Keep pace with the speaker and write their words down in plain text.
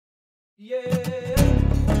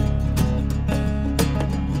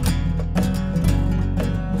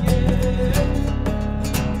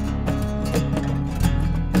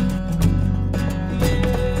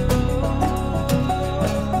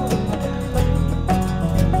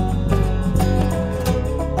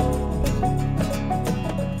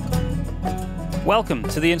Welcome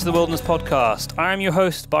to the Into the Wilderness podcast. I am your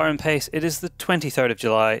host, Byron Pace. It is the 23rd of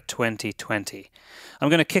July, 2020. I'm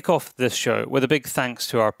going to kick off this show with a big thanks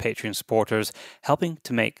to our Patreon supporters helping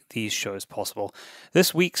to make these shows possible.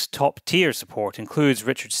 This week's top tier support includes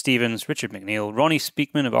Richard Stevens, Richard McNeil, Ronnie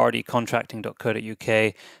Speakman of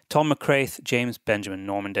rdcontracting.co.uk, Tom McCraith, James Benjamin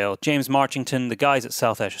Normandale, James Marchington, the guys at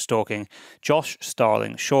South Esher Stalking, Josh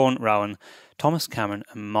Starling, Sean Rowan, Thomas Cameron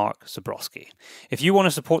and Mark Zabrowski. If you want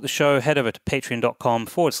to support the show, head over to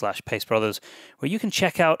patreon.com/PaceBrothers, where you can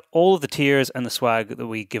check out all of the tiers and the swag that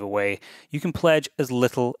we give away. You can pledge as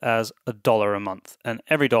little as $1 a month, and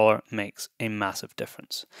every dollar makes a massive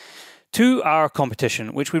difference. To our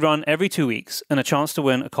competition, which we run every 2 weeks, and a chance to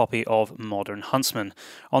win a copy of Modern Huntsman.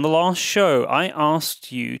 On the last show, I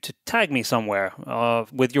asked you to tag me somewhere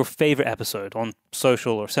with your favourite episode on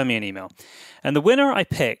social or send me an email. And the winner I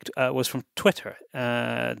picked was from Twitter,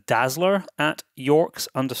 Dazzler at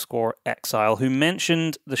Yorks_exile, who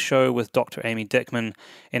mentioned the show with Dr. Amy Dickman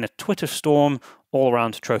in a Twitter storm all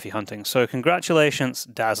around trophy hunting. So congratulations,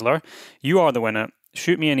 Dazzler. You are the winner.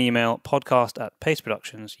 Shoot me an email,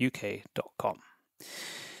 podcast@paceproductionsuk.com.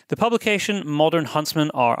 The publication Modern Huntsman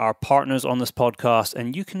are our partners on this podcast,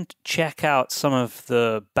 and you can check out some of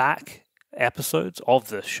the back episodes of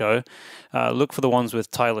this show. Look for the ones with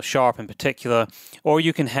Tyler Sharp in particular, or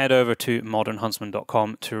you can head over to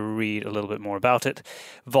modernhuntsman.com to read a little bit more about it.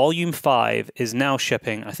 Volume 5 is now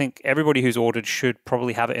shipping. I think everybody who's ordered should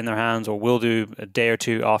probably have it in their hands, or will do a day or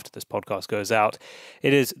two after this podcast goes out.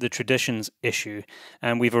 It is the Traditions issue,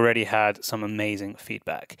 and we've already had some amazing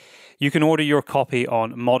feedback. You can order your copy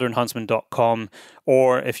on modernhuntsman.com,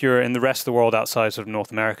 or if you're in the rest of the world outside sort of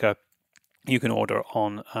North America, you can order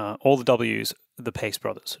on all the W's,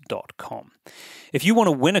 thepacebrothers.com. If you want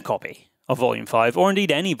to win a copy of Volume 5, or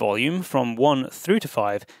indeed any volume from 1 through to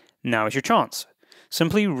 5, now is your chance.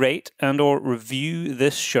 Simply rate and or review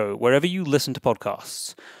this show wherever you listen to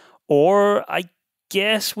podcasts. Or I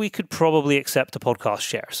guess we could probably accept a podcast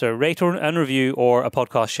share. So rate and review or a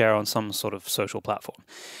podcast share on some sort of social platform.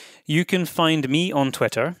 You can find me on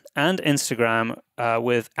Twitter and Instagram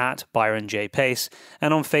with @ByronJPace,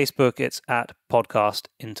 and on Facebook it's @Podcast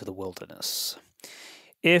Into the Wilderness.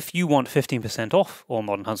 If you want 15% off all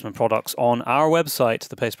Modern Huntsman products on our website,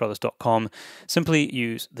 thepacebrothers.com, simply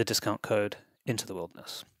use the discount code Into the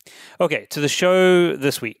Wilderness. Okay, to the show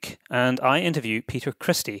this week, and I interview Peter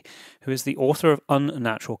Christie, who is the author of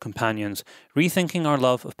Unnatural Companions, Rethinking Our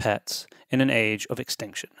Love of Pets in an Age of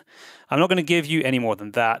Extinction. I'm not going to give you any more than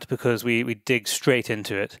that because we dig straight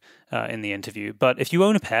into it in the interview, but if you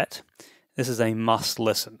own a pet, this is a must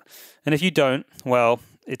listen. And if you don't, well,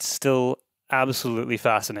 it's still absolutely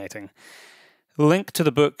fascinating. Link to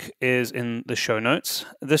the book is in the show notes.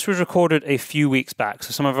 This was recorded a few weeks back,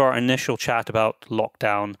 so some of our initial chat about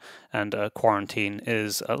lockdown and quarantine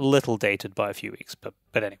is a little dated by a few weeks, but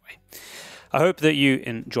anyway. I hope that you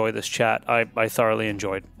enjoy this chat. I thoroughly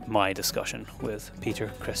enjoyed my discussion with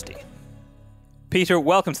Peter Christie. Peter,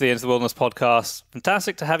 welcome to the Into the Wilderness podcast.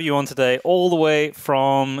 Fantastic to have you on today, all the way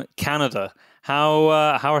from Canada. How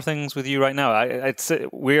are things with you right now?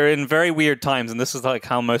 We're in very weird times, and this is like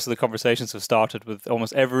how most of the conversations have started with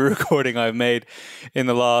almost every recording I've made in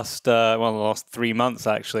the last 3 months,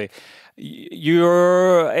 actually.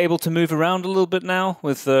 You're able to move around a little bit now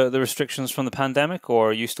with the restrictions from the pandemic, or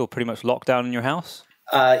are you still pretty much locked down in your house?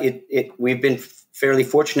 We've been fairly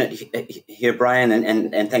fortunate here, Brian,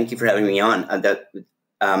 and thank you for having me on.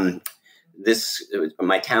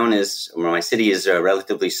 My city is a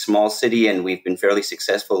relatively small city, and we've been fairly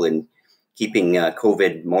successful in keeping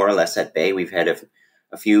COVID more or less at bay. We've had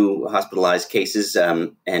a few hospitalized cases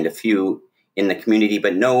and a few in the community,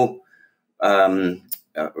 but no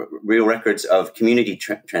real records of community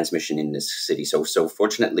transmission in this city. So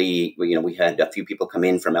fortunately, we had a few people come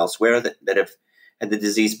in from elsewhere that have had the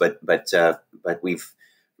disease, but we've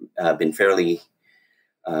been fairly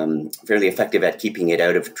effective at keeping it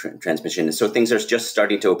out of transmission. And so things are just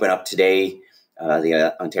starting to open up today.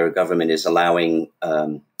 The Ontario government is allowing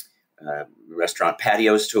restaurant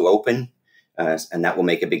patios to open, and that will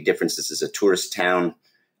make a big difference. This is a tourist town.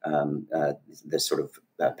 This sort of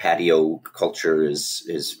patio culture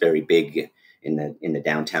is very big in the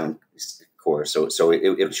downtown core. So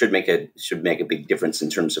it should make a big difference in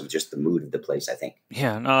terms of just the mood of the place, I think.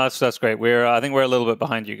 Yeah, no, that's great. I think we're a little bit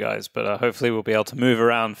behind you guys, but hopefully we'll be able to move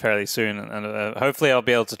around fairly soon, and hopefully I'll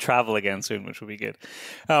be able to travel again soon, which will be good.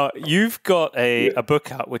 You've got a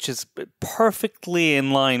book out which is perfectly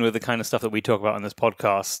in line with the kind of stuff that we talk about on this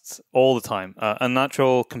podcast all the time.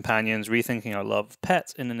 Unnatural Companions, Rethinking Our Love of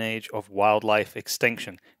Pets in an Age of Wildlife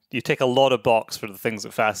Extinction. You tick a lot of box for the things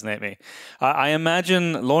that fascinate me. I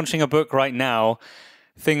imagine launching a book right now,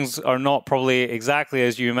 things are not probably exactly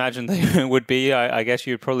as you imagined they would be. I guess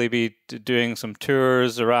you'd probably be doing some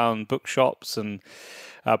tours around bookshops and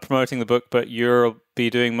promoting the book, but you'll be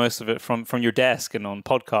doing most of it from your desk and on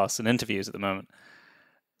podcasts and interviews at the moment.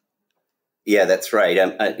 Yeah, that's right.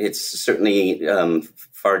 It's certainly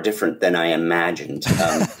far different than I imagined.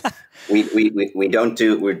 We don't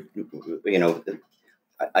do,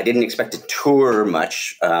 I didn't expect to tour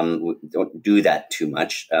much. We don't do that too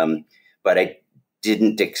much. But I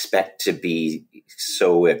didn't expect to be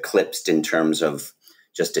so eclipsed in terms of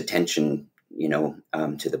just attention,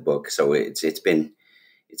 to the book. So it's been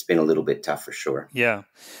a little bit tough for sure. Yeah.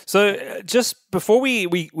 So just before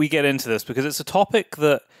we get into this, because it's a topic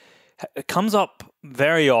that comes up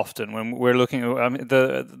very often when we're looking at,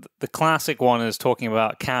 the classic one is talking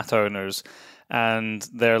about cat owners and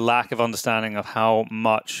their lack of understanding of how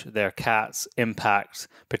much their cats impact,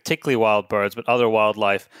 particularly wild birds, but other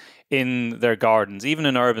wildlife in their gardens, even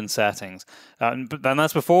in urban settings. And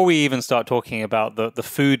that's before we even start talking about the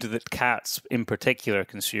food that cats in particular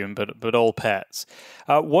consume, but all pets.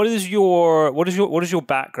 What is your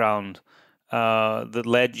background that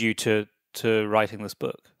led you to writing this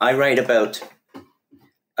book? I write about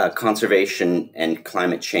conservation and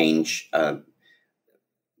climate change.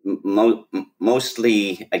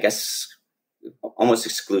 Mostly, I guess, almost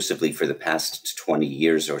exclusively for the past 20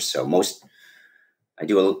 years or so. I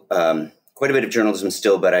do quite a bit of journalism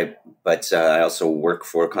still, but I also work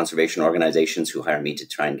for conservation organizations who hire me to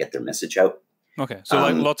try and get their message out. Okay, so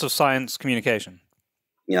lots of science communication.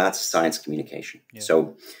 Yeah, lots of science communication. Yeah.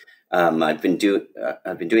 So I've been doing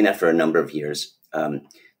that for a number of years.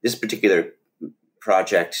 This particular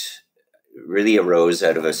project really arose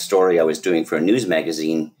out of a story I was doing for a news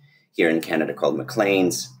magazine here in Canada called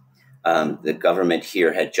Maclean's. The government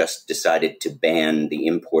here had just decided to ban the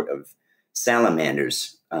import of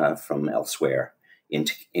salamanders from elsewhere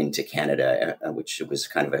into Canada, which was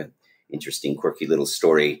kind of an interesting, quirky little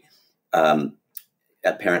story.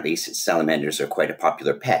 Apparently, salamanders are quite a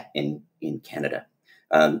popular pet in Canada.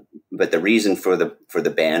 But the reason for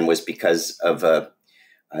the ban was because of a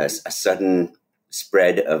sudden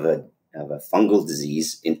spread of a fungal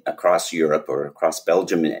disease across Europe, or across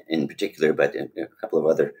Belgium in particular, but a couple of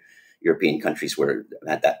other European countries were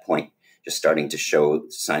at that point just starting to show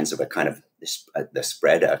signs of a kind of the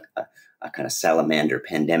spread, a kind of salamander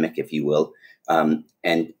pandemic, if you will. And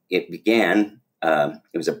it began.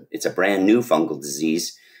 It's a brand new fungal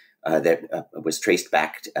disease that was traced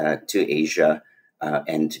back to Asia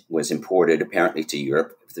and was imported apparently to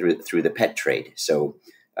Europe through the pet trade. So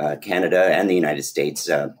Canada and the United States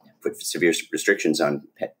put severe restrictions on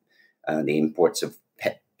the imports of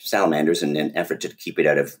pet salamanders in an effort to keep it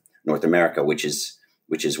out of North America, which is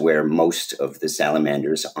where most of the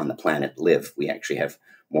salamanders on the planet live. We actually have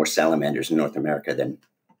more salamanders in North America than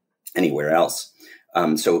anywhere else.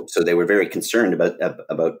 So they were very concerned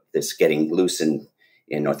about this getting loose in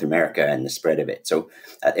North America and the spread of it. So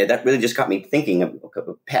that really just got me thinking of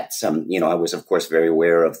pets. I was of course very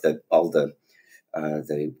aware of all the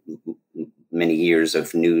many years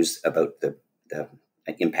of news about the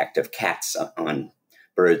impact of cats on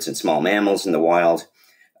birds and small mammals in the wild.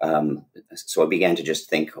 So I began to just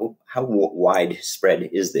think, how widespread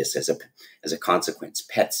is this as a consequence?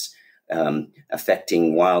 Pets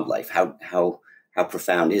affecting wildlife. How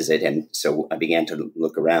profound is it? And so I began to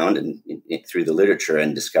look around and through the literature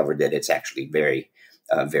and discovered that it's actually very,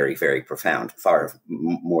 very, very profound, far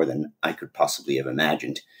more than I could possibly have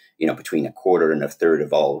imagined. Between a quarter and a third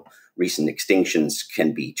of all recent extinctions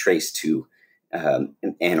can be traced to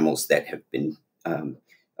animals that have been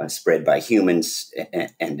spread by humans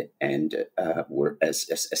and were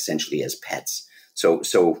essentially as pets. So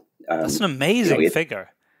that's an amazing figure.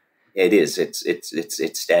 It is.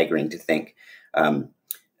 It's staggering to think.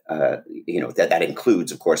 That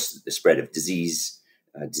includes, of course, the spread of diseased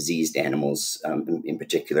animals, in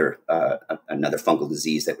particular, another fungal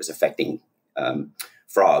disease that was affecting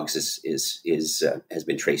frogs has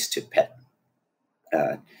been traced to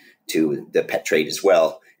the pet trade as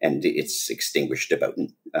well, and it's extinguished about,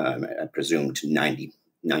 I presume, to 90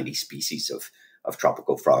 species of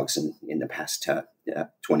tropical frogs in the past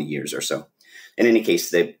 20 years or so. in any case,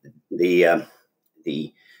 the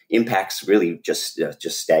impacts really just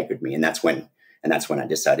staggered me, and that's when I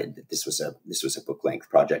decided that this was a book length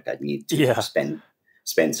project. I'd need to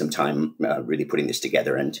spend some time really putting this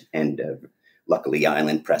together, and luckily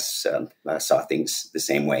Island Press saw things the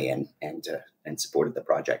same way and supported the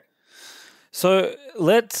project. So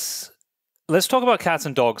let's talk about cats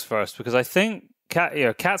and dogs first, because I think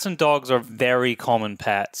cats and dogs are very common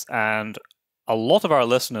pets, and a lot of our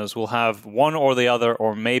listeners will have one or the other,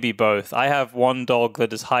 or maybe both. I have one dog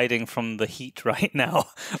that is hiding from the heat right now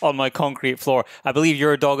on my concrete floor. I believe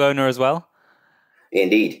you're a dog owner as well?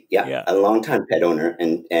 Indeed, yeah. A long-time pet owner,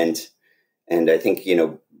 and I think,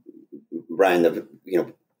 Brian,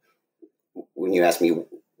 when you ask me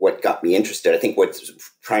what got me interested, I think what's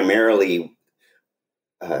primarily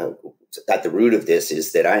at the root of this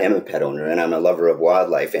is that I am a pet owner and I'm a lover of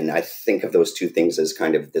wildlife, and I think of those two things as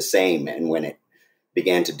kind of the same. And when it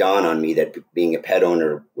began to dawn on me that being a pet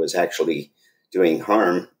owner was actually doing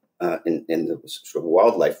harm in the sort of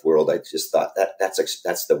wildlife world, I just thought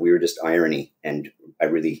that's the weirdest irony, and I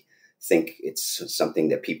really think it's something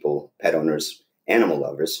that people, pet owners, animal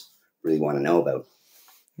lovers, really want to know about.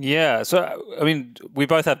 Yeah, so I mean, we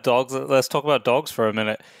both have dogs. Let's talk about dogs for a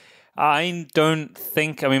minute. I don't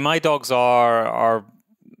think. I mean, my dogs are.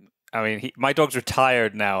 I mean, my dog's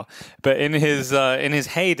retired now, but in his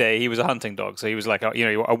heyday, he was a hunting dog. So he was like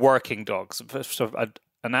a working dog, so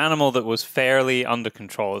an animal that was fairly under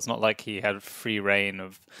control. It's not like he had free reign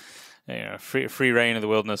of the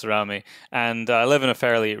wilderness around me. And I live in a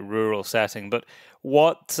fairly rural setting. But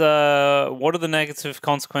what are the negative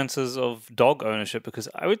consequences of dog ownership? Because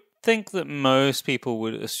I would think that most people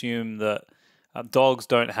would assume that dogs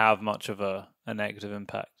don't have much of a negative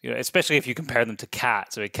impact, especially if you compare them to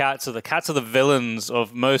cats. I mean, cats are the villains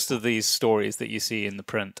of most of these stories that you see in the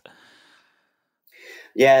print.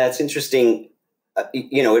 Yeah, it's interesting.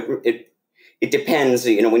 It depends.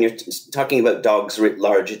 When you're talking about dogs writ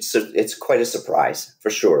large, it's quite a surprise for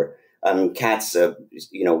sure. Cats, when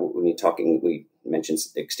you're talking, we mentioned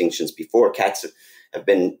extinctions before. Cats have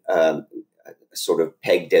been sort of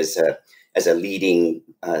pegged as a leading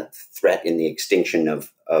threat in the extinction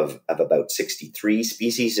of about 63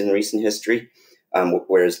 species in recent history,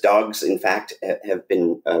 whereas dogs, in fact, have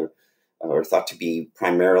been or thought to be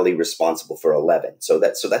primarily responsible for 11. So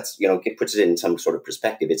that's it puts it in some sort of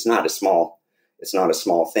perspective. It's not a small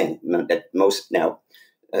thing. At most now,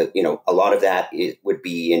 a lot of that would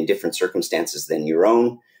be in different circumstances than your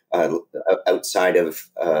own, outside of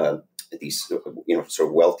these sort of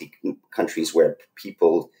wealthy countries where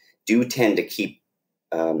people do tend to keep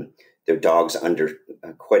their dogs under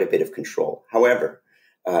quite a bit of control. However,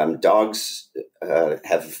 dogs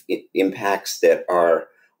have impacts that are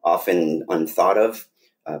often unthought of.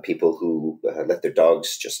 People who let their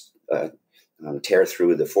dogs just tear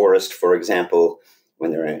through the forest, for example,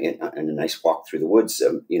 when they're in a nice walk through the woods,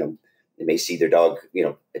 they may see their dog,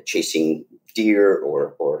 chasing deer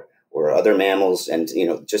or other mammals, and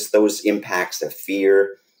just those impacts, the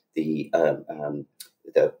fear, the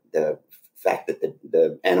fact that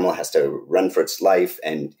the animal has to run for its life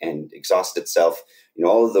and exhaust itself,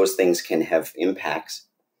 all of those things can have impacts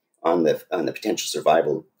on the potential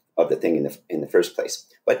survival of the thing in the first place.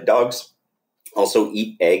 But dogs also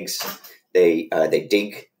eat eggs. They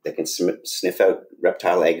dig. They can sniff out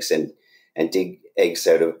reptile eggs and dig eggs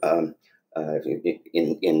out of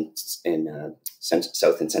in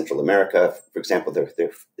South and Central America, for example.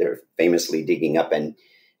 They're famously digging up and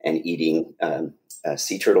eating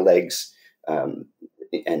sea turtle eggs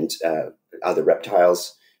and other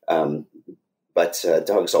reptiles. But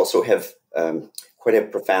dogs also have quite a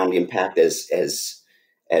profound impact as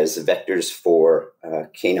vectors for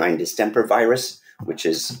canine distemper virus, which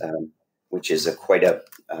is quite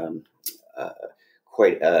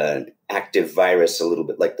an active virus, a little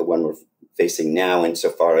bit like the one we're facing now,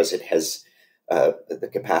 insofar as it has the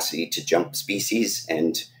capacity to jump species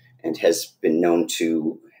and has been known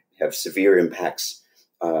to have severe impacts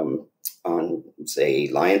on, say,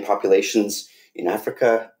 lion populations in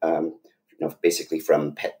Africa. Basically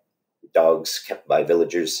from pet dogs kept by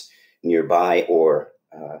villagers nearby, or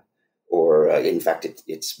in fact,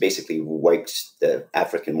 it's basically wiped the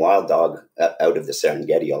African wild dog out of the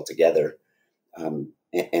Serengeti altogether. Those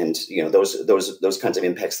kinds of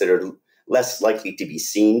impacts that are less likely to be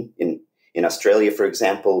seen in Australia, for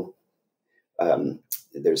example.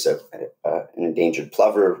 There's an endangered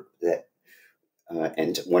plover that,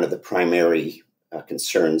 and one of the primary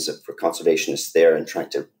concerns for conservationists there and trying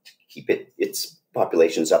to keep its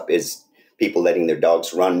populations up is people letting their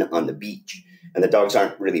dogs run on the beach. And the dogs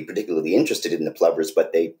aren't really particularly interested in the plovers,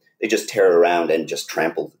 but they just tear around and just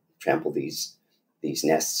trample trample these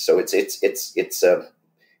nests. So it's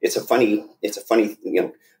a funny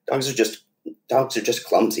dogs are just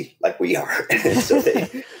clumsy like we are. so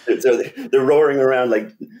they're roaring around like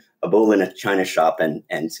a bull in a china shop and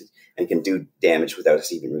can do damage without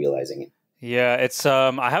us even realizing it. Yeah, it's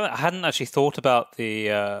I hadn't actually thought about the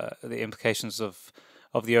implications of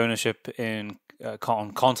the ownership in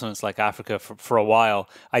on continents like Africa for a while.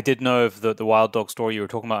 I did know of the wild dog story you were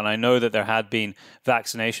talking about, and I know that there had been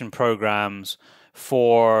vaccination programs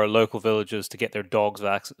for local villages to get their dogs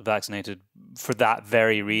vaccinated for that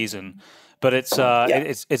very reason. But it's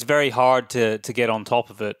very hard to get on top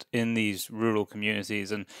of it in these rural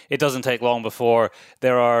communities, and it doesn't take long before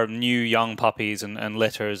there are new young puppies and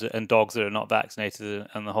litters and dogs that are not vaccinated,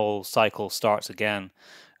 and the whole cycle starts again.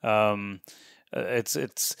 It's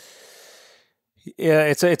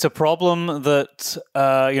a problem that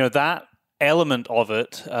that element of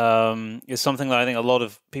it is something that I think a lot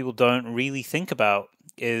of people don't really think about,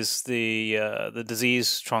 is the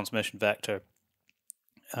disease transmission vector.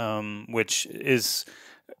 Which is,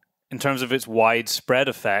 in terms of its widespread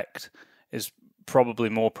effect, is probably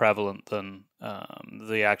more prevalent than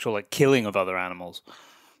the actual killing of other animals.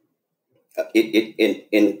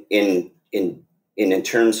 In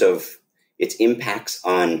terms of its impacts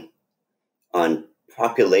on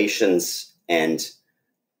populations and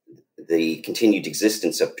the continued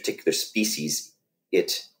existence of particular species,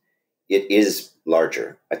 it is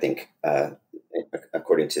larger, I think,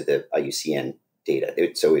 according to the IUCN data.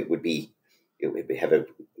 So it would have a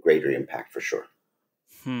greater impact for sure.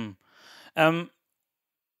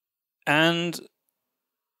 And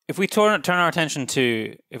if we turn our attention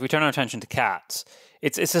to cats,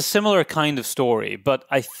 it's a similar kind of story. But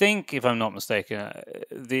I think, if I'm not mistaken,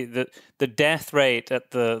 the death rate at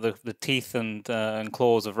the teeth and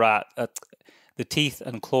claws of the teeth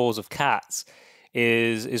and claws of cats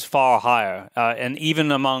is far higher, and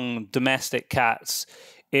even among domestic cats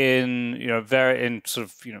in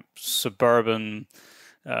suburban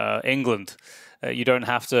England, you don't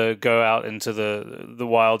have to go out into the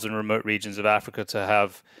wilds and remote regions of Africa to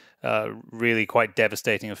have really quite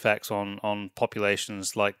devastating effects on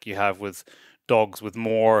populations like you have with dogs with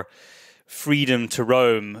more freedom to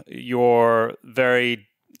roam. Your very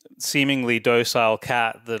seemingly docile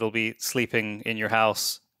cat that'll be sleeping in your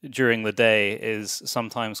house during the day is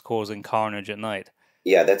sometimes causing carnage at night.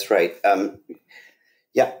 Yeah, that's right.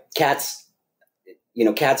 Yeah, cats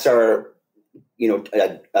are,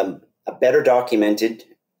 a better documented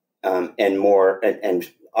and more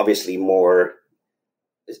and obviously more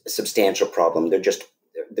substantial problem. They're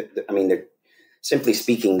simply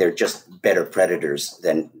speaking, they're just better predators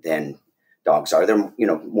than dogs are. They're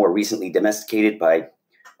more recently domesticated by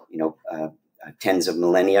tens of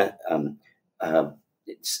millennia.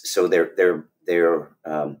 So they're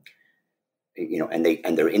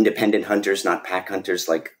and they're independent hunters, not pack hunters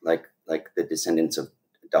like the descendants of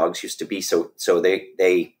dogs used to be. So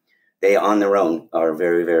they on their own are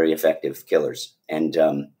very, very effective killers, and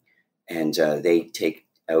they take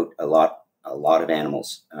out a lot of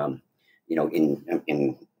animals.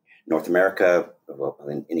 In North America,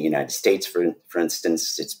 in the United States, for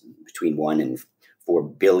instance, it's between 1 and 4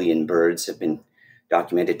 billion birds have been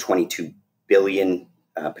documented. 22 billion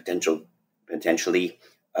potentially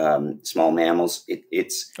small mammals.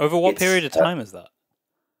 It's over what period of time is that?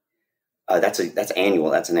 That's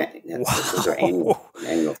annual. Wow. Those are annual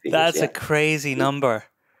figures. That's a crazy number.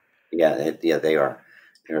 Yeah, they are.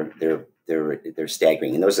 They're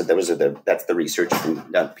staggering, and that's the research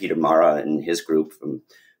from Peter Mara and his group from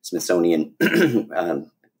Smithsonian.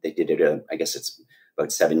 They did it. I guess it's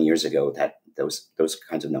about 7 years ago that those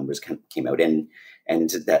kinds of numbers came out, and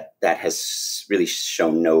that has really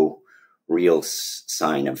shown no real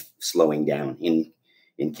sign of slowing down.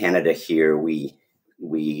 In Canada here, we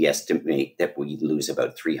estimate that we lose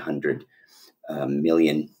about 300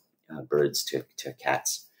 million birds to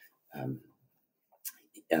cats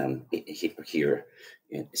here.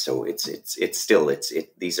 So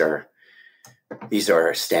these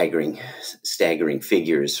are staggering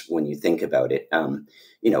figures when you think about it.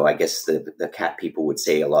 I guess the cat people would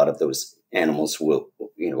say a lot of those animals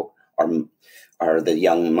are the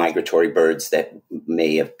young migratory birds that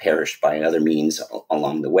may have perished by other means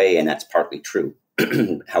along the way, and that's partly true.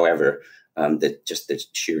 However, the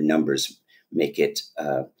sheer numbers make it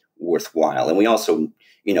worthwhile, and we also,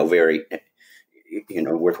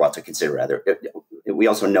 worthwhile to consider. Rather, we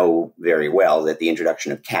also know very well that the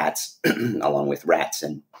introduction of cats, along with rats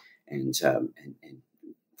and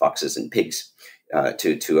foxes and pigs,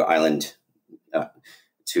 to islands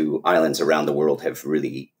around the world have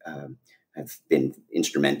really have been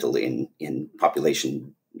instrumental in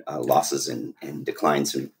population losses and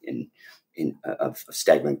declines of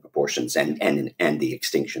staggering proportions, and the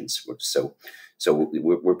extinctions. So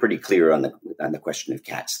we're pretty clear on the question of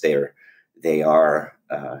cats. They are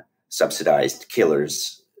subsidized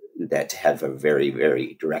killers that have a very,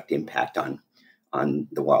 very direct impact on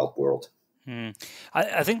the wild world.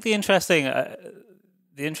 I think the interesting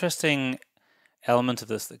element of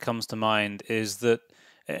this that comes to mind is that,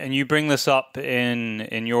 and you bring this up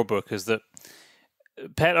in your book, is that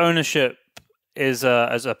pet ownership is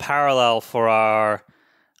as a parallel for our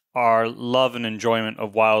love and enjoyment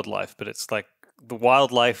of wildlife, but it's like the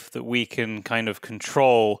wildlife that we can kind of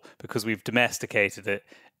control because we've domesticated it,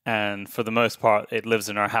 and for the most part it lives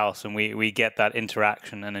in our house, and we get that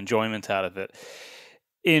interaction and enjoyment out of it.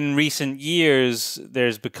 In recent years,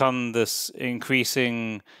 there's become this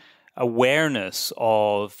increasing awareness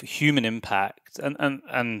of human impact,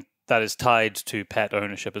 and that is tied to pet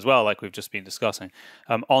ownership as well, like we've just been discussing,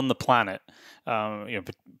 on the planet,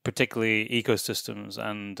 particularly ecosystems,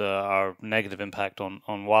 and our negative impact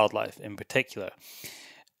on wildlife in particular.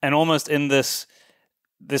 And almost in this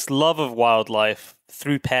love of wildlife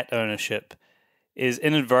through pet ownership is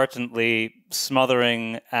inadvertently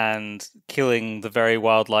smothering and killing the very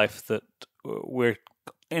wildlife that we're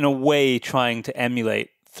in a way trying to emulate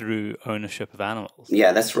through ownership of animals.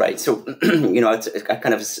 Yeah, that's right. So, it's a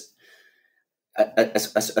kind of a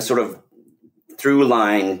sort of through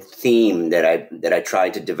line theme that I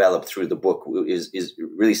tried to develop through the book is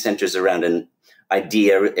really centers around an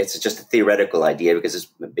idea. It's just a theoretical idea because it's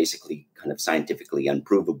basically kind of scientifically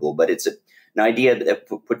unprovable, but it's an idea that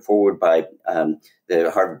put forward by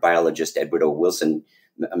the Harvard biologist Edward O. Wilson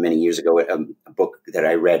many years ago. A book that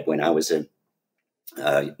I read when I was a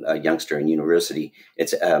youngster in university.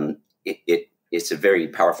 It's a very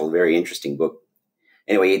powerful, very interesting book.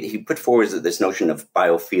 Anyway, he put forward this notion of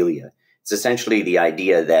biophilia. It's essentially the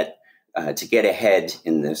idea that to get ahead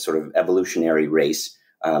in the sort of evolutionary race,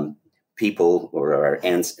 people or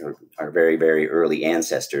our very, very early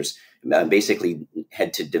ancestors basically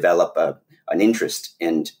had to develop an interest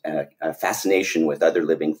and a fascination with other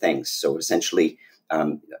living things. So essentially,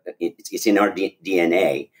 it's in our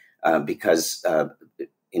DNA because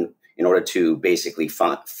in order to basically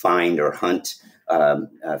find or hunt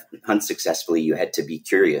successfully, you had to be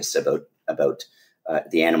curious about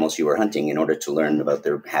the animals you were hunting in order to learn about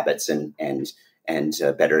their habits and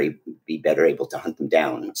be better able to hunt them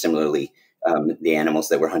down. Similarly, the animals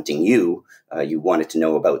that were hunting you, you wanted to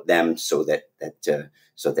know about them so that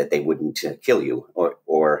they wouldn't kill you,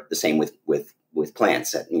 or the same with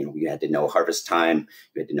plants. That you had to know harvest time,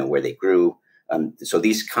 you had to know where they grew. So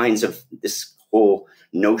these kinds of this whole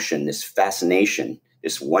notion, this fascination,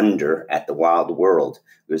 this wonder at the wild world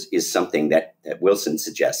is something that Wilson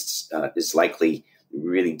suggests is likely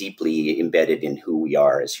really deeply embedded in who we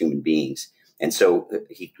are as human beings. And so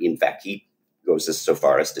he goes so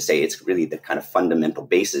far as to say it's really the kind of fundamental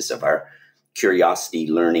basis of our curiosity,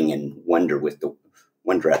 learning, and wonder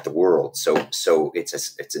at the world. So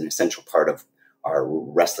it's an essential part of our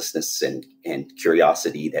restlessness and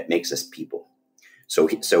curiosity that makes us people. So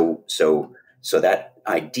that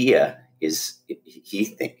idea is,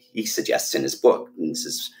 he suggests in his book, and this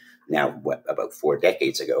is now about 4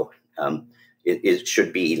 decades ago, it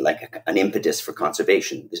should be like an impetus for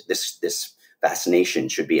conservation. This fascination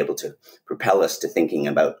should be able to propel us to thinking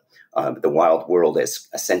about the wild world as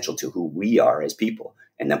essential to who we are as people,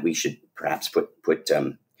 and that we should perhaps put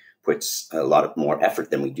a lot of more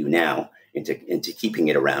effort than we do now into keeping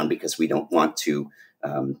it around, because we don't want to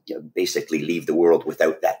basically leave the world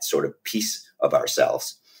without that sort of piece of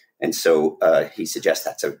ourselves. And so he suggests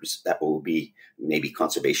that will be maybe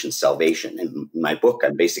conservation salvation. And in my book,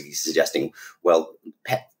 I'm basically suggesting, well,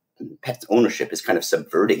 pet ownership is kind of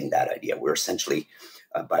subverting that idea. We're essentially,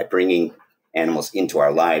 by bringing animals into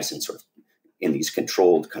our lives and sort of in these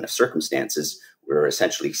controlled kind of circumstances, we're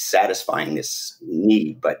essentially satisfying this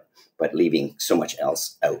need, but leaving so much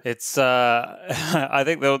else out. It's I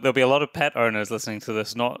think there'll be a lot of pet owners listening to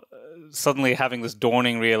this, not suddenly having this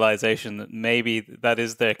dawning realization that maybe that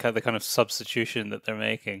is the kind of substitution that they're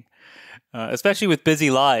making. Especially with busy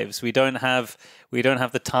lives, we don't have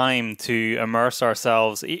the time to immerse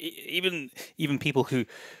ourselves. Even people who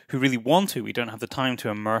really want to, we don't have the time to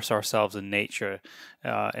immerse ourselves in nature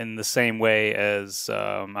in the same way as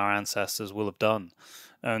our ancestors will have done.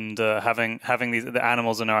 And having the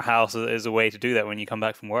animals in our house is a way to do that when you come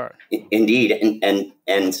back from work. Indeed, and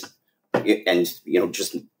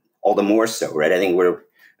just all the more so, right? I think we're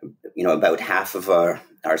about half of our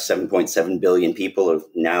 7.7 billion people are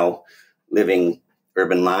now living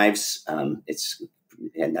urban lives. And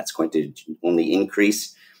that's going to only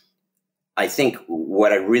increase. I think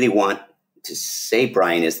what I really want to say,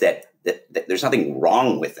 Brian, is that there's nothing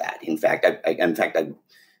wrong with that. In fact, I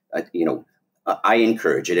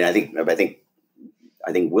encourage it, and I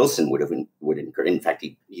think Wilson would encourage. In fact,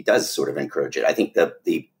 he does sort of encourage it. I think the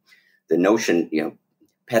notion,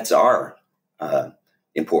 pets are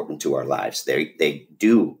important to our lives. They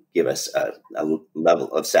do give us a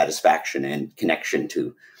level of satisfaction and connection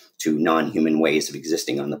to non-human ways of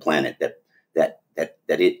existing on the planet that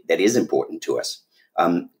is important to us.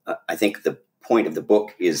 I think the point of the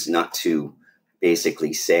book is not to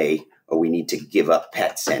basically say, oh, we need to give up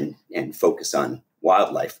pets and focus on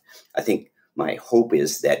wildlife. I think my hope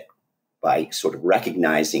is that by sort of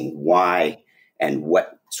recognizing why and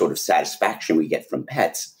what sort of satisfaction we get from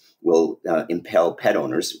pets will impel pet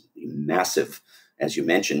owners, massive, as you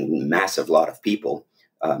mentioned, massive lot of people,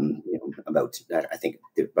 I think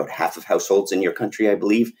about half of households in your country, I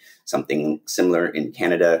believe, something similar in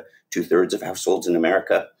Canada, 2/3 of households in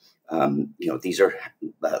America. These are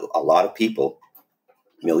a lot of people,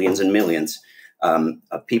 millions and millions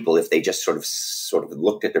of people. If they just sort of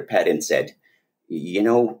looked at their pet and said,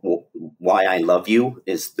 why I love you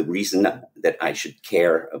is the reason that I should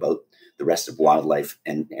care about the rest of wildlife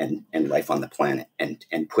and life on the planet,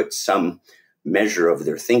 and put some measure of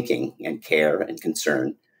their thinking and care and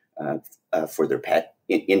concern for their pet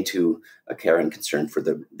into a care and concern for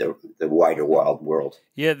the wider wild world.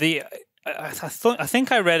 Yeah, I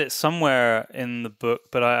think I read it somewhere in the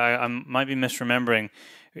book, but I might be misremembering.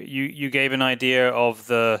 You gave an idea of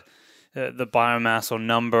the biomass or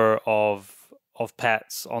number of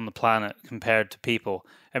pets on the planet compared to people.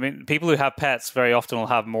 I mean, people who have pets very often will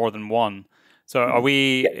have more than one. So are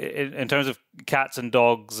we, in terms of cats and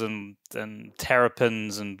dogs and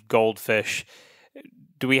terrapins and goldfish,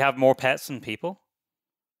 do we have more pets than people?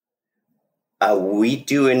 We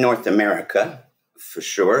do in North America, for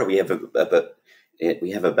sure. We have about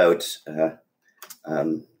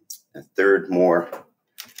a third more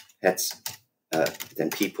pets than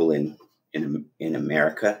people in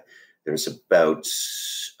America. There's about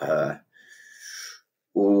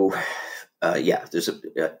there's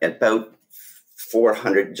about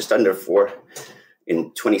 400, just under 4.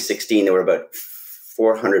 In 2016, there were about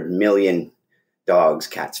 400 million dogs,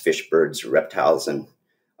 cats, fish, birds, reptiles, and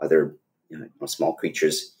other small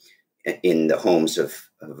creatures in the homes of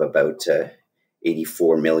about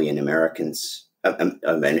 84 million Americans. Wow. In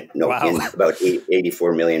about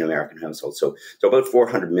 84 million American households. So about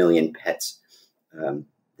 400 million pets.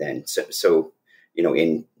 Then, so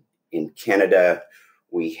in Canada,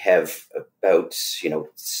 we have about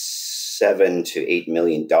 7 to 8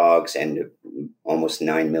 million dogs and almost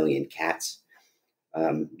 9 million cats.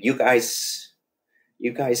 You guys,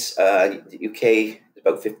 UK,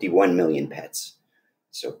 about 51 million pets.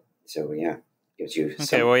 So yeah, gives you.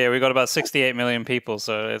 Okay, well, yeah, we've got about 68 million people,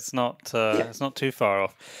 so it's not too far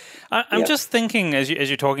off. I'm just thinking as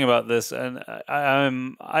you're talking about this, and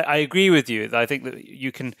I agree with you. I think that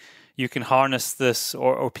you can harness this,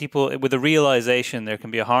 or people with a realization there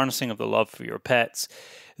can be a harnessing of the love for your pets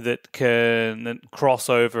that can cross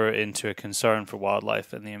over into a concern for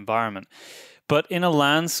wildlife and the environment. But in a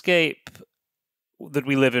landscape that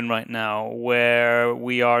we live in right now, where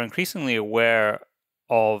we are increasingly aware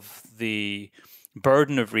of the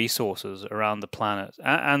burden of resources around the planet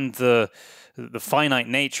and the finite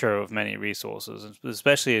nature of many resources,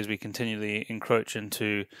 especially as we continually encroach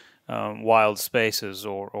into wild spaces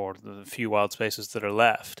or the few wild spaces that are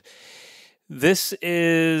left. This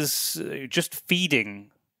is just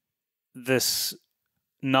feeding this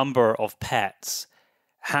number of pets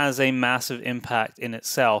has a massive impact in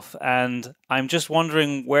itself, and I'm just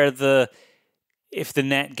wondering if the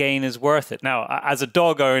net gain is worth it. Now, as a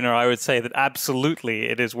dog owner, I would say that absolutely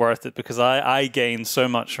it is worth it, because I gain so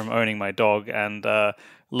much from owning my dog, and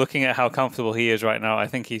looking at how comfortable he is right now, I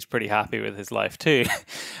think he's pretty happy with his life too.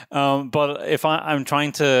 But if I'm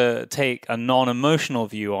trying to take a non-emotional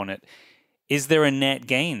view on it, is there a net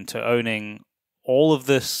gain to owning all of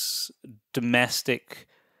these domestic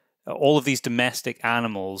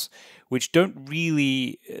animals which don't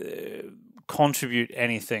really contribute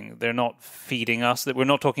anything? They're not feeding us. We're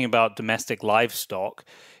not talking about domestic livestock.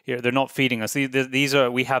 They're not feeding us.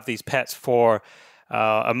 We have these pets for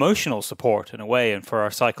emotional support in a way, and for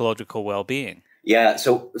our psychological well-being. Yeah.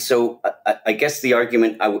 So I guess the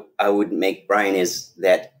argument I would make, Brian, is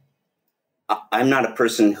that I'm not a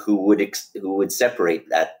person who would separate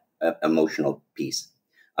that emotional piece.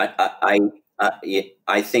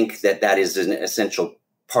 I think that is an essential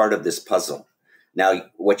part of this puzzle. Now,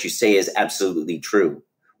 what you say is absolutely true.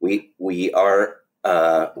 We are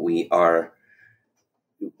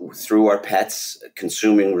through our pets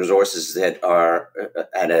consuming resources that are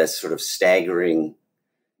at a sort of staggering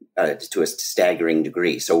to a staggering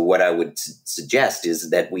degree. So what I would suggest is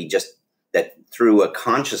that that through a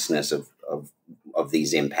consciousness of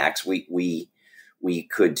these impacts, we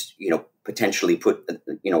could potentially put a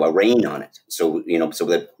rein on it. So so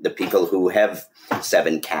that the people who have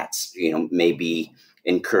 7 cats may be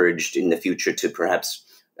encouraged in the future to perhaps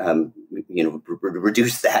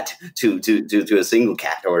reduce that to a single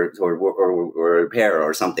cat or a pair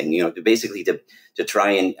or something. Basically to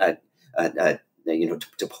try and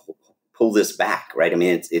to pull this back, right? I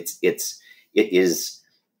mean, it is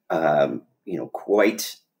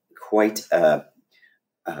quite.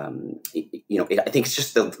 I think it's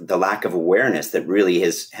just the lack of awareness that really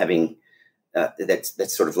is having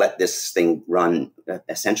that's sort of let this thing run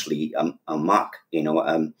essentially amok.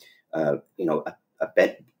 The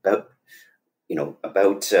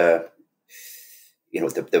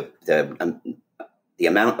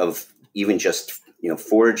amount of even just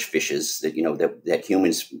forage fishes that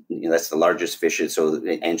humans, that's the largest fishes. So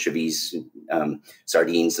anchovies,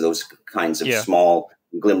 sardines, those kinds of small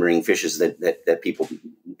glimmering fishes that people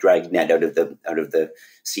drag net out of the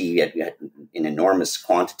sea in enormous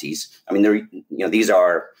quantities. I mean, these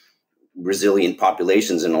are resilient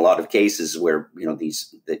populations in a lot of cases where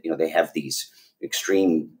they have these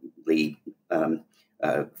extremely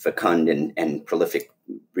fecund and prolific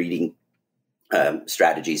breeding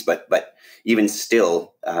strategies, but even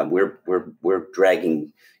still, we're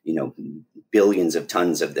dragging billions of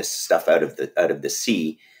tons of this stuff out of the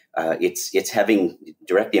sea. It's having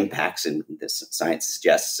direct impacts, and the science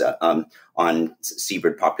suggests on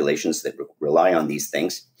seabird populations that rely on these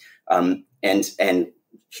things, and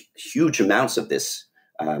huge amounts of this.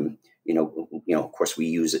 Of course, we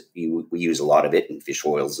use a lot of it in fish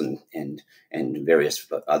oils and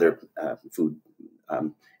various other food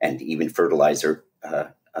and even fertilizer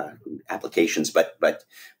applications, but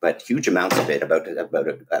huge amounts of it, about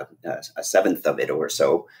a seventh of it or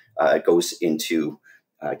so, goes into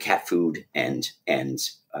cat food and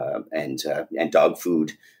dog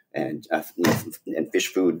food and fish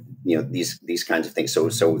food. These kinds of things. So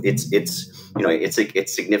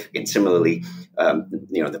it's significant. Similarly,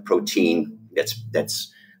 the protein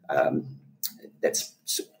that's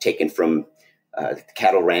taken from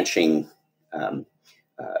cattle ranching.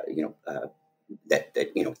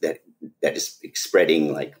 That is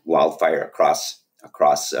spreading like wildfire across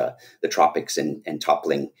the tropics and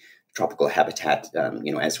toppling tropical habitat,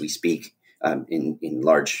 as we speak, in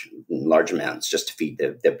large amounts, just to feed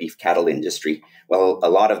the beef cattle industry. Well, a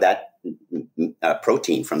lot of that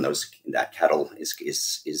protein from that cattle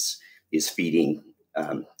is feeding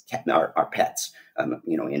our pets.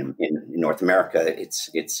 In North America, it's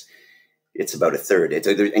about a third. It's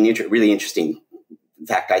a really interesting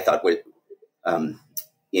fact, I thought,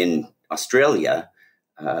 in Australia,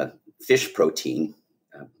 fish protein,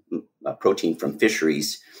 protein from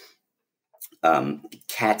fisheries,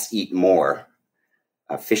 cats eat more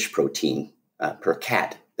fish protein per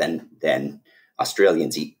cat than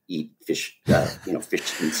Australians eat fish,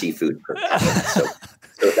 fish and seafood per capita. So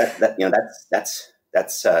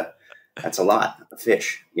that's a lot of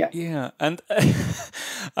fish. Yeah. Yeah. And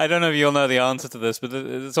I don't know if you'll know the answer to this, but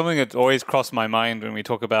it's something that always crossed my mind when we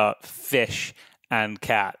talk about fish and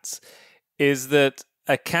cats, is that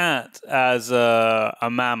a cat as a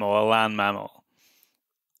mammal, a land mammal,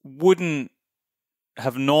 wouldn't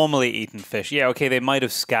have normally eaten fish. Yeah, okay, they might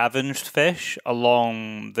have scavenged fish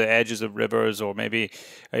along the edges of rivers, or maybe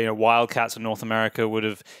wildcats in North America would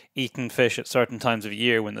have eaten fish at certain times of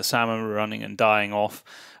year when the salmon were running and dying off.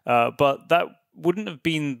 But that wouldn't have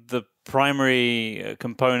been the primary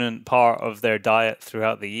component part of their diet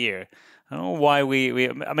throughout the year. I don't know why we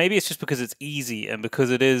maybe it's just because it's easy and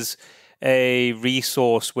because it is a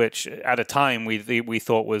resource which at a time we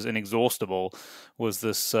thought was inexhaustible, was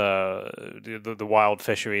this the wild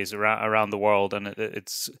fisheries around the world, and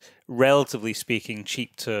it's relatively speaking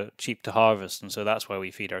cheap to harvest, and so that's why we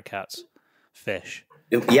feed our cats fish.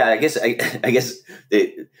 Yeah, I guess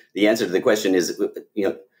the answer to the question is,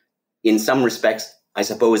 in some respects, I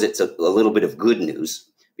suppose it's a little bit of good news,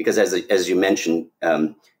 because as you mentioned,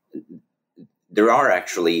 there are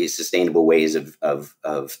actually sustainable ways of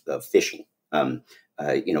fishing.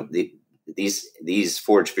 These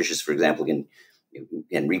forage fishes, for example, can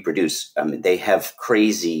reproduce. They have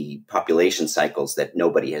crazy population cycles that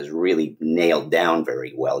nobody has really nailed down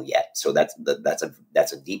very well yet. So that's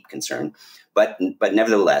a deep concern. But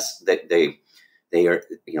nevertheless, they are,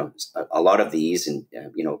 a lot of these, and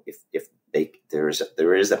if there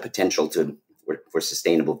is a potential for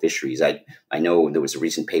sustainable fisheries. I know there was a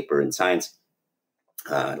recent paper in Science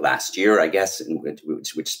last year, I guess,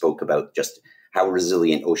 which spoke about just how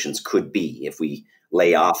resilient oceans could be. If we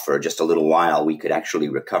lay off for just a little while, we could actually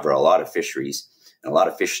recover a lot of fisheries and a lot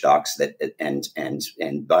of fish stocks and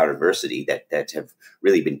biodiversity that have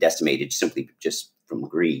really been decimated simply just from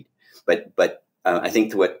greed. But I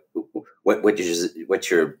think what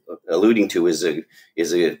you're alluding to is a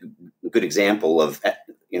good example of at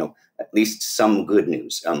least some good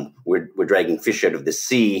news. We're dragging fish out of the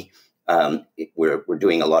sea. We're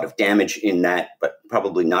doing a lot of damage in that, but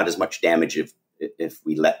probably not as much damage if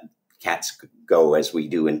we let cats go as we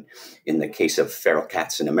do in the case of feral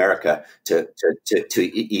cats in America to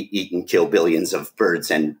eat and kill billions of birds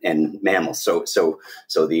and mammals. So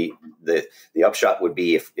the upshot would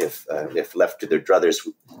be if left to their druthers,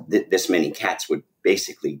 this many cats would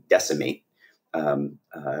basically decimate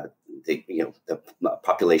the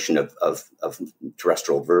population of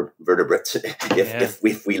terrestrial vertebrates if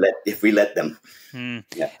we let them.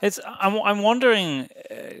 Yeah. I'm wondering,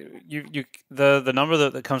 the number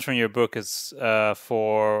that comes from your book is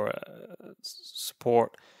for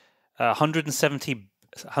support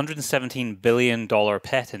 $117 billion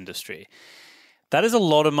pet industry. That is a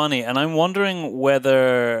lot of money, and I'm wondering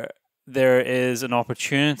whether there is an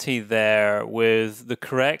opportunity there with the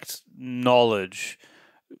correct knowledge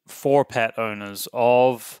for pet owners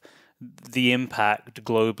of the impact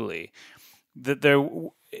globally, that there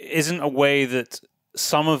isn't a way that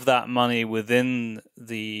some of that money within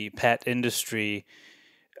the pet industry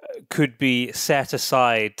could be set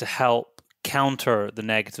aside to help counter the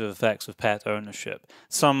negative effects of pet ownership,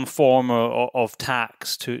 some form of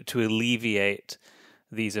tax to alleviate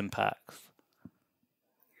these impacts.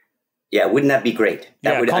 Yeah, wouldn't that be great?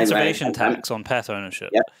 Conservation tax on pet ownership.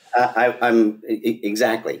 Yeah, I'm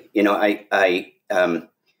exactly. I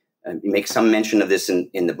make some mention of this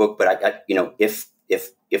in the book, but if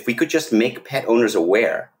we could just make pet owners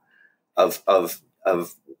aware of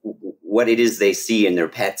what it is they see in their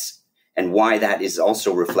pets and why that is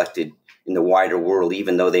also reflected in the wider world,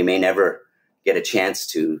 even though they may never get a chance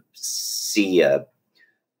to see a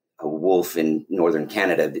wolf in northern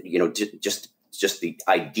Canada, just the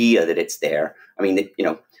idea that it's there. I mean, they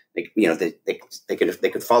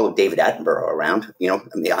could follow David Attenborough around,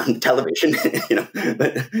 on television,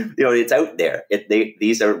 but it's out there.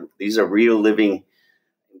 These are real living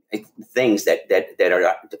things that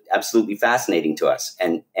are absolutely fascinating to us.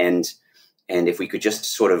 And if we could just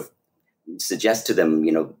sort of suggest to them,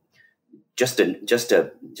 just a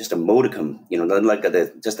modicum, like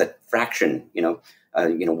just a fraction,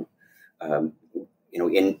 in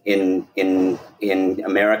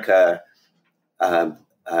America,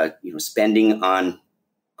 spending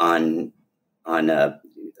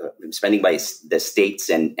spending by the states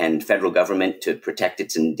and federal government to protect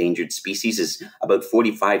its endangered species is about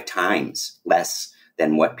 45 times less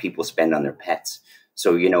than what people spend on their pets.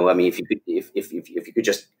 So if you could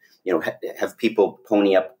just have people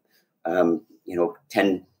pony up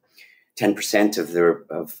 10%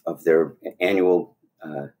 of their annual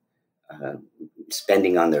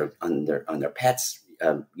spending on their pets,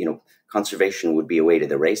 conservation would be a way to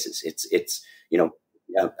the races.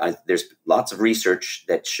 There's lots of research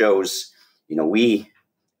that shows, we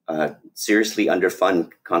seriously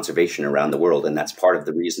underfund conservation around the world, and that's part of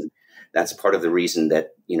the reason. That's part of the reason that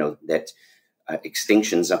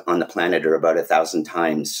extinctions on the planet are about 1,000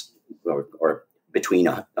 times, or between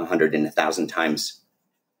 100 and 1,000 times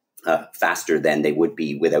faster than they would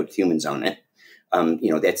be without humans on it.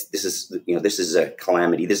 This is a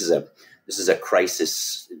calamity. This is a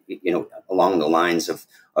crisis, along the lines of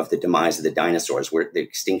the demise of the dinosaurs, where the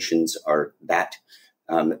extinctions are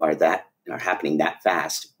happening that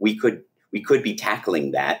fast. We could be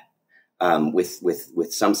tackling that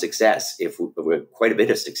with some success, quite a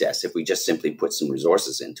bit of success, if we just simply put some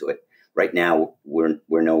resources into it. Right now, we're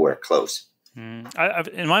nowhere close. In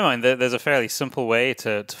my mind, there's a fairly simple way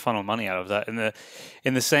to funnel money out of that.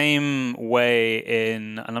 In the same way,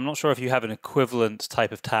 and I'm not sure if you have an equivalent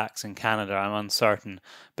type of tax in Canada, I'm uncertain,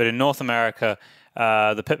 but in North America,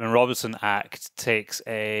 the Pittman-Robertson Act takes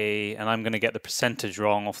and I'm going to get the percentage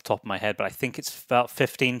wrong off the top of my head, but I think it's about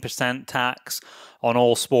 15% tax on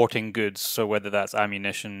all sporting goods. So whether that's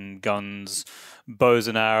ammunition, guns, bows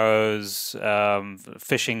and arrows,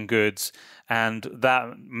 fishing goods, and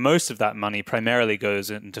that most of that money primarily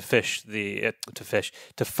goes into to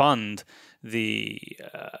fund the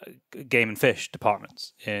game and fish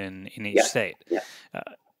departments in each state. Yeah.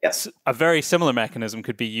 Yes. A very similar mechanism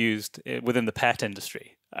could be used within the pet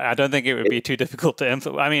industry. I don't think it would be too difficult to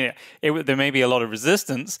implement. I mean, there may be a lot of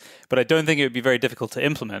resistance, but I don't think it would be very difficult to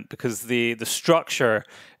implement because the structure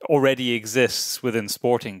already exists within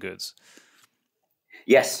sporting goods.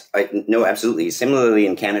 Yes, no, absolutely. Similarly,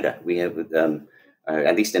 in Canada, we have,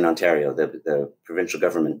 at least in Ontario, the provincial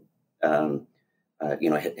government,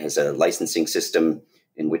 has a licensing system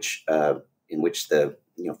in which the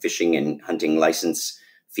fishing and hunting license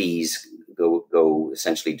fees go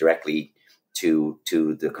essentially directly to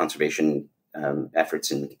the conservation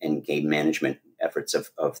efforts and game management efforts of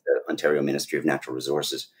the Ontario Ministry of Natural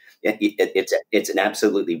Resources. It's an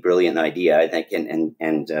absolutely brilliant idea, I think, and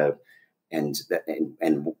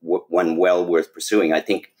one well worth pursuing. I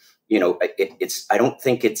think I don't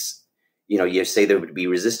think it's you say there would be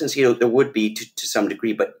resistance. There would be to some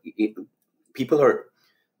degree, but people are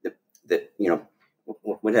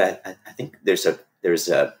what I think there's a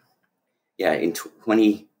in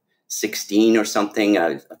 2016 or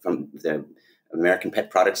something from the American Pet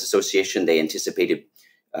Products Association, they anticipated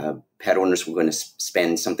pet owners were going to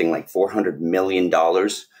spend something like $400 million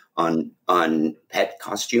on pet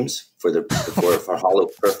costumes for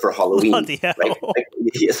Halloween. Bloody hell. Right?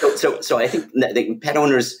 So I think that pet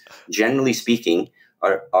owners, generally speaking,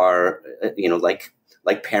 are like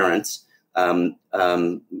parents,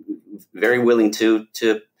 very willing to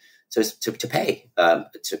pay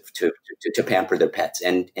to pamper their pets,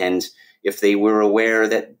 and if they were aware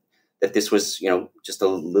that this was just a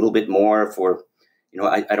little bit more for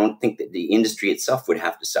I don't think that the industry itself would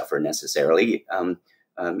have to suffer necessarily.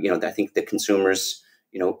 I think the consumers,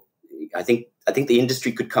 I think the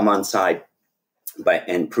industry could come on side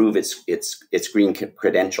and prove its green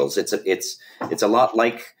credentials. It's a lot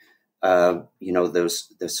like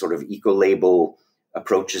those sort of eco label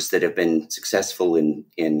approaches that have been successful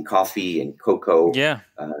in coffee and cocoa. Fair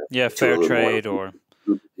trade or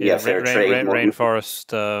fair trade,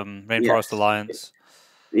 Rainforest Alliance.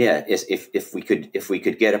 Yeah, if we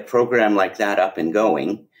could get a program like that up and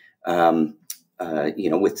going,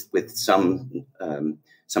 with some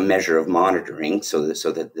measure of monitoring, so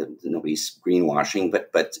that nobody's greenwashing,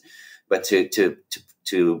 but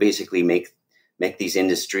to basically make these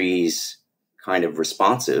industries kind of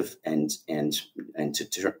responsive and to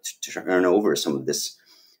turn over some of this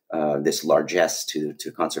largesse to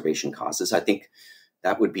conservation causes. I think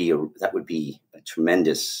that would be a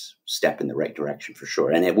tremendous step in the right direction for sure.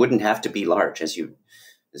 And it wouldn't have to be large, as I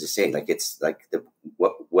say. Like it's like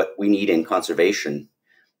what we need in conservation.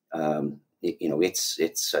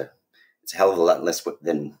 It's a hell of a lot less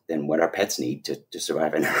than what our pets need to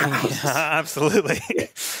survive in our houses. Yeah, absolutely.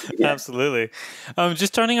 Yeah. Absolutely.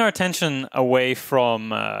 Just turning our attention away from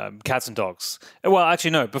cats and dogs. Well, actually,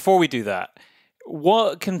 no. Before we do that,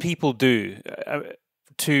 what can people do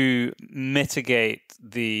to mitigate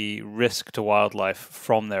the risk to wildlife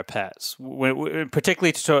from their pets,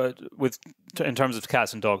 particularly in terms of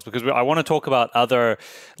cats and dogs? Because I want to talk about other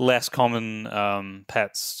less common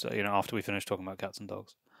pets, after we finish talking about cats and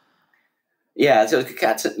dogs. Yeah, so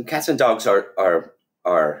cats and dogs are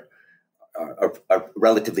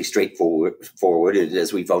relatively straightforward,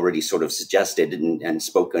 as we've already sort of suggested and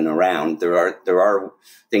spoken around. There are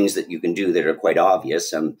things that you can do that are quite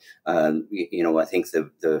obvious. I think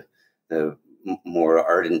the more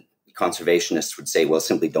ardent conservationists would say, well,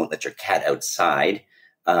 simply don't let your cat outside.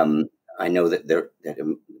 I know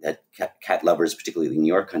that cat lovers, particularly in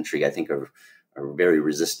your country, I think are very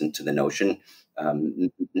resistant to the notion.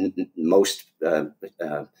 Most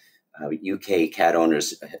UK cat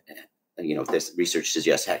owners, this research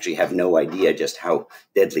suggests, actually have no idea just how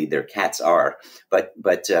deadly their cats are. But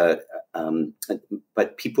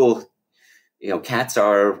people, cats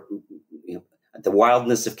are, the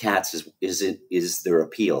wildness of cats is their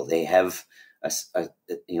appeal. They have a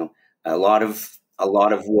lot of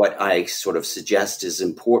what I sort of suggest is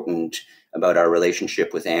important about our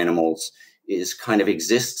relationship with animals is kind of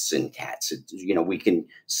exists in cats. We can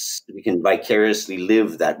vicariously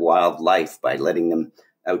live that wild life by letting them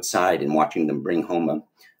outside and watching them bring home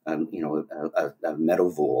a meadow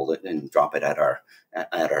vole and drop it at our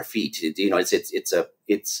feet.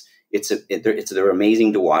 They're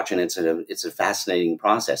amazing to watch, and it's a fascinating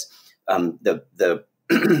process. The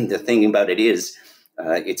thing about it is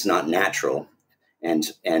it's not natural,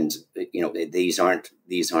 and these aren't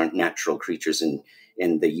natural creatures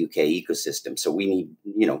in the UK ecosystem. So we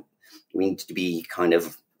need to be kind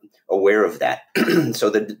of aware of that. So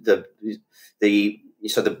the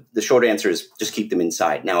short answer is just keep them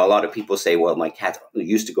inside. Now, a lot of people say, well, my cat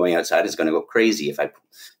used to going outside is going to go crazy if I,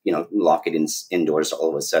 lock it indoors all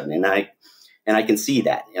of a sudden. And I can see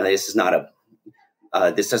that. This is not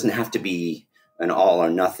this doesn't have to be an all or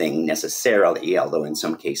nothing necessarily, although in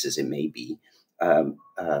some cases it may be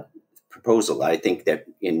proposal. I think that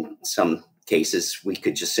in some cases we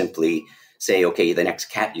could just simply say, okay, the next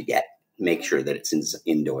cat you get, make sure that it's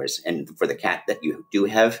indoors. And for the cat that you do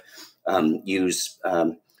have, use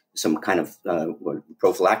some kind of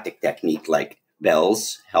prophylactic technique like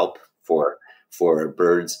bells help for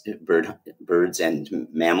birds and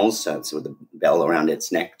mammals. So the bell around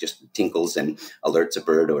its neck just tinkles and alerts a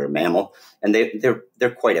bird or a mammal, and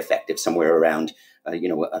they're quite effective. Somewhere around a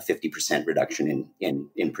 50% reduction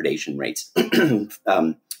in predation rates.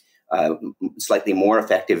 Slightly more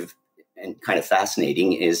effective and kind of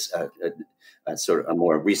fascinating is a sort of a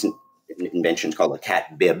more recent invention called a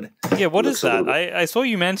cat bib. Yeah, what is that? I saw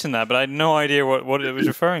you mention that, but I had no idea what it was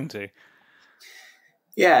referring to.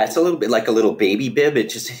 Yeah, it's a little bit like a little baby bib. It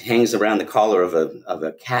just hangs around the collar of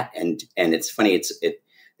a cat, and it's funny.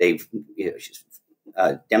 They've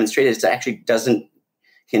demonstrated it actually doesn't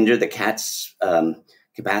hinder the cat's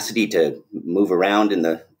capacity to move around in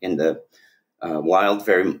the wild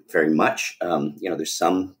very, very much. There's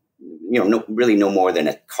some, really no more than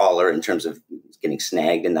a collar in terms of getting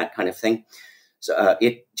snagged and that kind of thing. So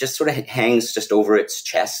it just sort of hangs just over its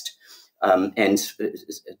chest. And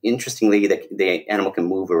interestingly, the animal can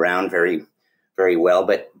move around very, very well,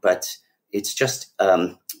 but it's just,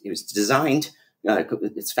 it was designed,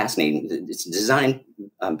 it's fascinating. It's designed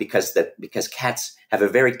because cats have a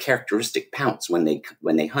very characteristic pounce when they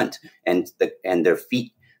hunt, and their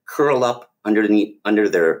feet curl up under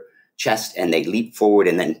their chest, and they leap forward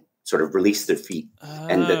and then sort of release their feet.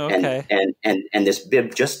 Okay. And this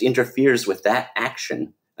bib just interferes with that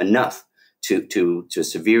action enough to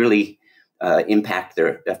severely impact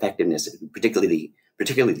their effectiveness, particularly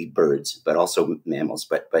birds, but also mammals,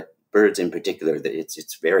 but birds in particular.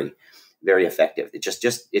 It's very, very effective. It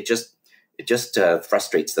just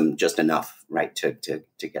frustrates them just enough, right, to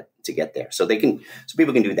get there. So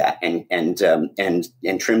people can do that and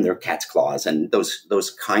trim their cat's claws and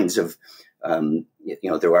those kinds of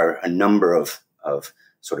there are a number of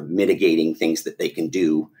sort of mitigating things that they can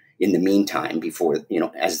do in the meantime before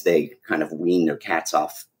as they kind of wean their cats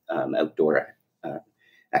off outdoor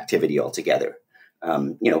activity altogether.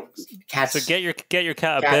 Cats. So get your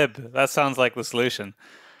cat a bib. That sounds like the solution.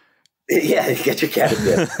 Yeah, get your cat a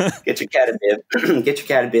bib. Get your cat a bib. Get your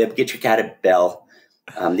cat a bib. Get your cat a bell.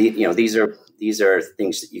 These are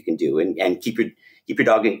things that you can do, and keep your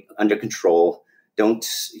dog under control. Don't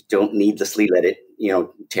needlessly let it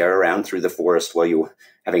tear around through the forest while you're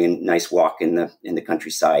having a nice walk in the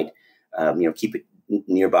countryside. Keep it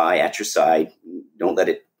nearby at your side. Don't let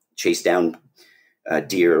it chase down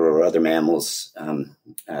deer or other mammals.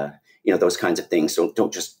 Those kinds of things.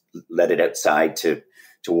 Don't just let it outside to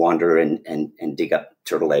wander and dig up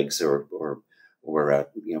turtle eggs or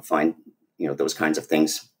find those kinds of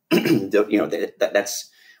things. That's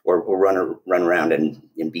or run around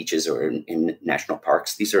in beaches or in national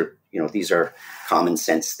parks. These are common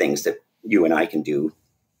sense things that you and I can do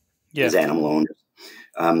as animal owners.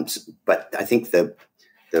 But I think the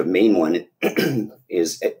main one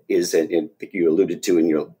is that you alluded to in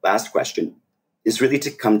your last question, is really to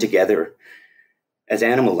come together as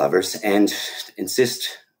animal lovers and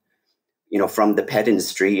insist, from the pet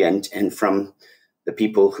industry and from the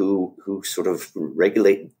people who sort of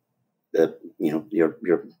regulate your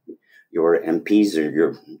MPs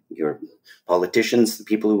or your politicians, the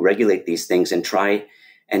people who regulate these things, and try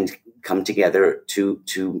and come together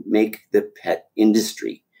to make the pet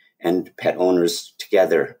industry and pet owners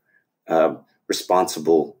together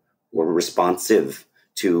responsible or responsive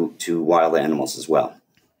to wild animals as well.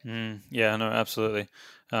 Yeah, no, absolutely.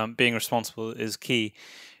 Being responsible is key.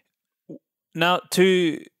 Now,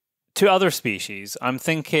 to other species, I'm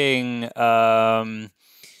thinking. Well,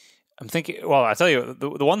 I tell you,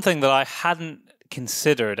 the one thing that I hadn't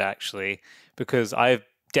considered actually, because I've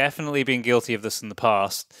definitely been guilty of this in the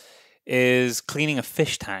past, is cleaning a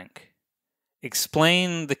fish tank.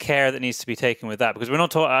 Explain the care that needs to be taken with that, because I'm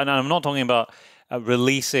not talking about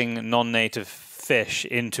releasing non-native fish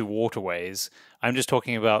into waterways. I'm just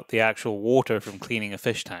talking about the actual water from cleaning a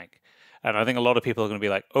fish tank. And I think a lot of people are going to be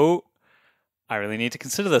like, oh, I really need to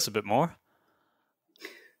consider this a bit more.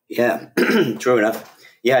 Yeah, true enough.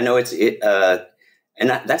 Yeah, no, and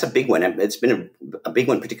that's a big one. It's been a big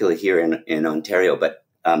one, particularly here in Ontario. But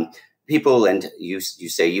people, and you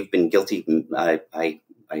say you've been guilty. I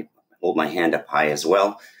hold my hand up high as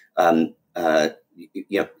well. When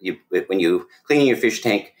you cleaning your fish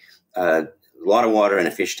tank, a lot of water in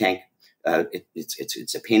a fish tank.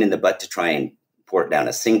 It's a pain in the butt to try and pour it down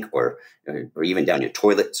a sink or even down your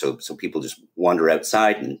toilet. So people just wander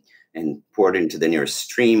outside and pour it into the nearest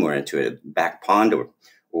stream or into a back pond or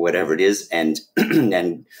whatever it is. And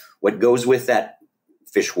and what goes with that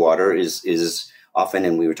fish water is often,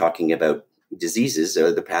 and we were talking about diseases,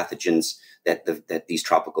 the pathogens that these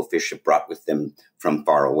tropical fish have brought with them from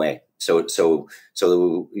far away. So it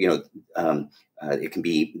can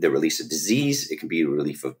be the release of disease. It can be a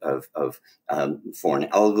relief of foreign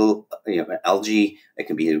algae. It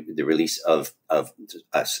can be the release of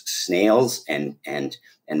snails and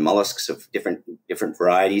mollusks of different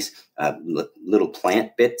varieties. Little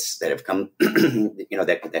plant bits that have come,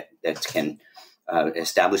 that can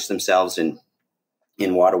establish themselves in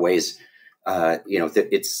waterways.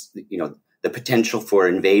 It's the potential for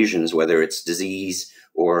invasions, whether it's disease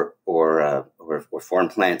or foreign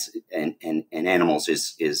plants and animals,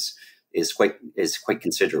 is quite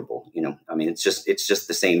considerable. I mean, it's just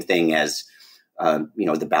the same thing as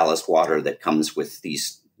the ballast water that comes with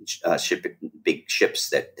these big ships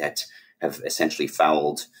that have essentially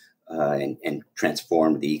fouled and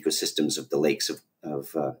transformed the ecosystems of the lakes of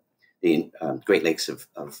the Great Lakes of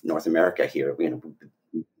North America here.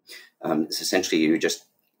 It's essentially you're just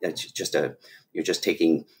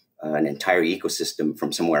taking an entire ecosystem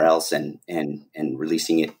from somewhere else and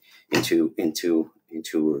releasing it into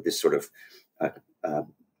this sort of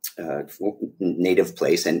native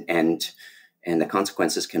place, and the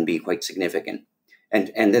consequences can be quite significant.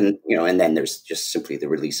 And then there's just simply the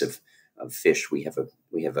release of fish. We have a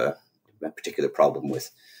particular problem with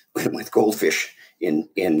goldfish in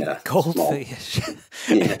goldfish.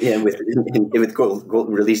 With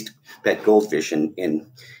released pet goldfish in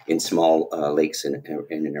small lakes in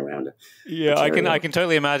and around. Yeah, I can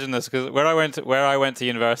totally imagine this, because where I went to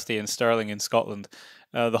university in Stirling in Scotland,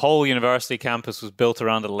 the whole university campus was built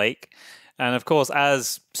around a lake. And of course,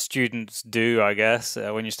 as students do, I guess,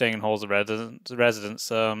 when you're staying in halls of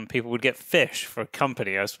residence, people would get fish for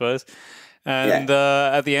company, I suppose. And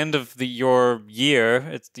at the end of your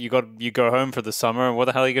year, you go home for the summer, and what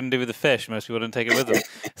the hell are you going to do with the fish? Most people don't take it with them.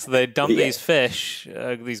 So they dump these fish,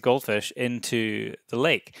 these goldfish, into the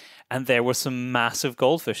lake. And there were some massive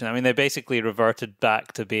goldfish. And I mean, they basically reverted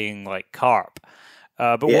back to being like carp.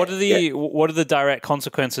 What are the direct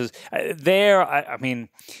consequences? I mean,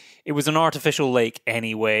 it was an artificial lake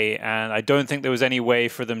anyway, and I don't think there was any way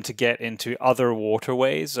for them to get into other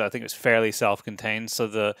waterways. I think it was fairly self-contained. So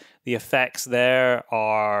the effects there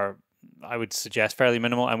are, I would suggest, fairly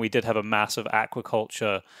minimal. And we did have a massive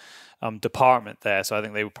aquaculture department there, so I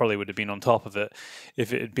think they probably would have been on top of it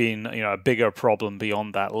if it had been a bigger problem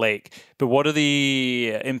beyond that lake. But what are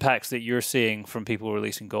the impacts that you're seeing from people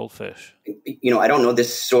releasing goldfish? I don't know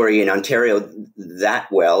this story in Ontario that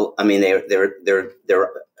well. I mean, they're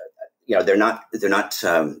not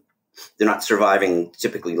surviving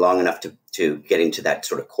typically long enough to get into that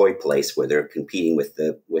sort of koi place where they're competing with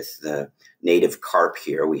the native carp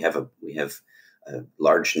here. We have a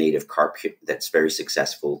large native carp here that's very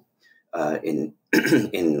successful in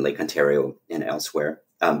Lake Ontario and elsewhere.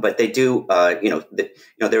 But they do, they're going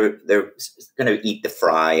to eat the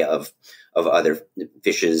fry of other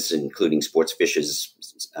fishes, including sports fishes,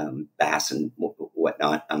 bass and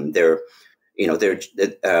whatnot. They're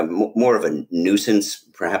more of a nuisance,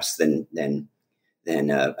 perhaps, than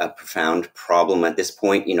a profound problem at this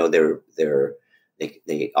point.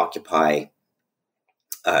 They occupy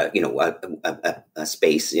a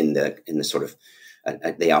space in the sort of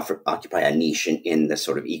occupy a niche in the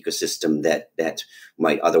sort of ecosystem that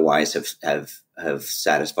might otherwise have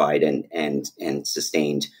satisfied and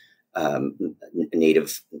sustained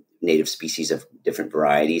native species of different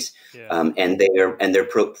varieties. And they're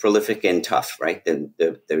prolific and tough, right?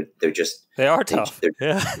 They're just they are tough. They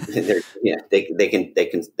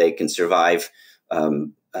can survive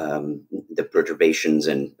the perturbations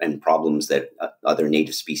and problems that other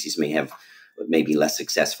native species may be less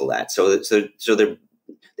successful at. So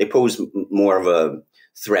they pose more of a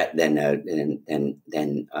threat than a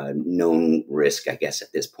known risk, I guess,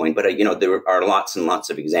 at this point. But there are lots and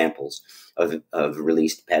lots of examples of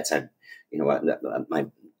released pets.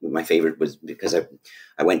 My favorite was because I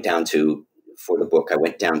went down for the book. I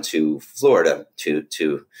went down to Florida to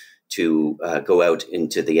go out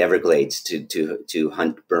into the Everglades to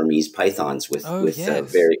hunt Burmese pythons with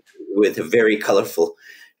a very colorful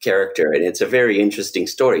character, and it's a very interesting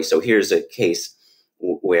story. So here's a case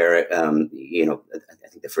where I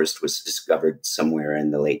think the first was discovered somewhere in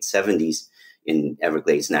the late 70s in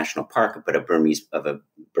Everglades National Park, but a Burmese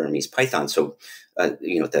python. So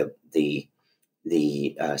the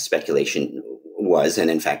speculation was, and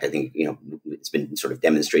in fact I think it's been sort of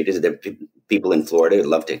demonstrated that people in Florida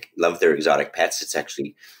love their exotic pets. It's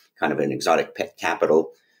actually kind of an exotic pet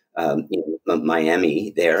capital,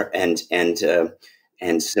 Miami there,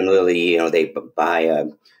 and similarly, they buy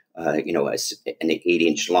an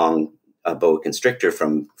 8-inch long a boa constrictor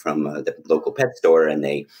from the local pet store, and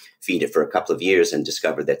they feed it for a couple of years and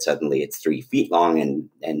discover that suddenly it's 3 feet long,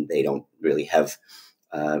 and they don't really have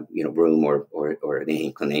room or any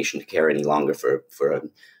inclination to care any longer for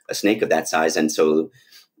a snake of that size, and so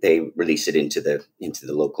they release it into the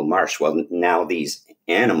local marsh. Well, now these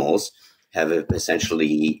animals have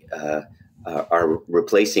essentially are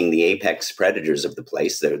replacing the apex predators of the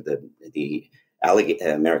place. They're the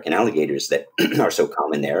American alligators that are so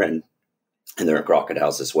common there, and there are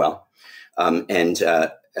crocodiles as well. In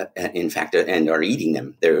fact, and are eating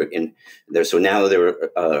them. So now there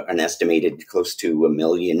are an estimated close to 1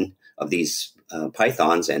 million of these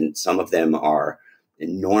pythons, and some of them are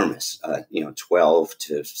enormous. 12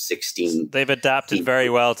 to 16. They've adapted very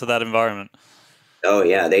well to that environment. Oh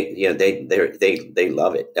yeah, they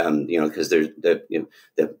love it. Because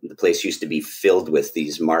the place used to be filled with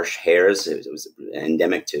these marsh hares. It was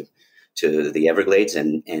endemic to the Everglades,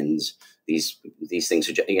 and these things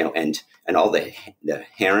are and all the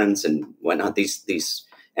herons and whatnot. These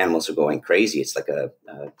animals are going crazy. It's like a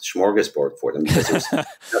smorgasbord for them, because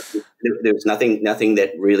there was nothing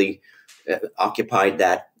that really occupied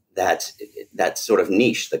that sort of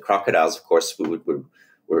niche. The crocodiles, of course,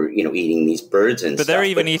 were eating these birds and but stuff. They're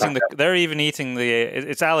even eating the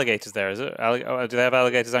it's alligators there, is it? Do they have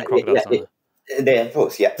alligators and crocodiles on there? They have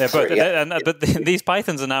both, yeah. But these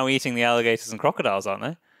pythons are now eating the alligators and crocodiles, aren't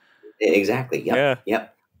they? Exactly. Yep. Yeah.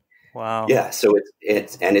 Yep. Wow. Yeah. So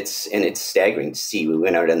it's staggering to see. We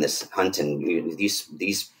went out on this hunt, and these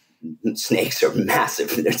snakes are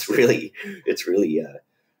massive. It's really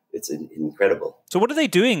it's incredible. So what are they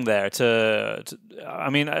doing there? I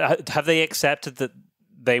mean, have they accepted that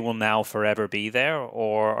they will now forever be there,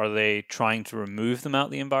 or are they trying to remove them out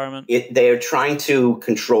of the environment? They are trying to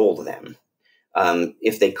control them.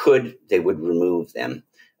 If they could, they would remove them.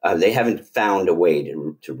 They haven't found a way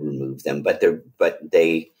to remove them, but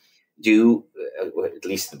they do. At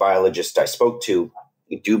least the biologists I spoke to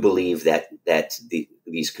do believe that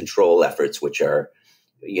these control efforts, which are,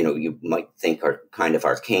 you might think are kind of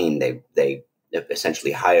arcane, they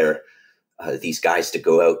essentially hire these guys to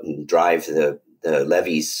go out and drive the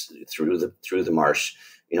levees through the marsh,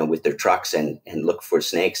 with their trucks and look for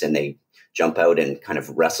snakes, and they jump out and kind of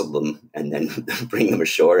wrestle them and then bring them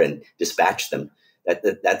ashore and dispatch them.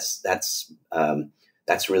 That's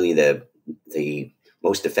really the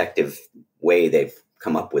most effective way they've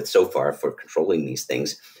come up with so far for controlling these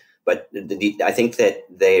things. But I think that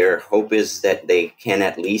their hope is that they can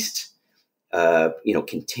at least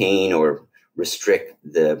contain or restrict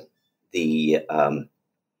the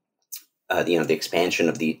expansion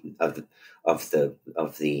of the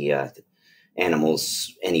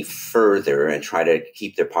animals any further, and try to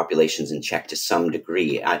keep their populations in check to some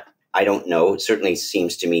degree. I don't know. It certainly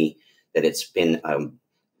seems to me that it's been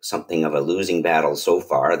something of a losing battle so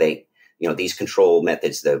far. These control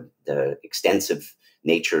methods, the extensive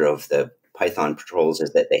nature of the python patrols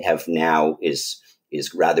is that they have now is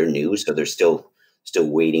rather new. So they're still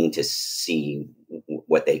waiting to see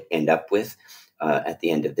what they end up with at the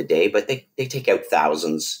end of the day. But they take out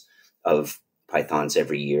thousands of pythons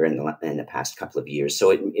every year in the past couple of years. So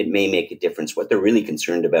it may make a difference. What they're really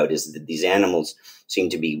concerned about is that these animals seem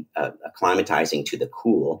to be acclimatizing to the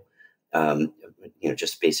cool,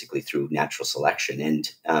 just basically through natural selection. And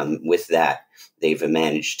with that, they've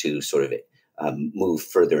managed to sort of move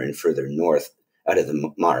further and further north out of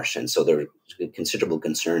the marsh. And so there's a considerable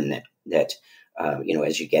concern that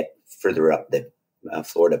as you get further up the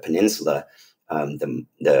Florida peninsula,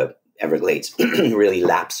 the Everglades really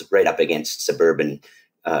laps right up against suburban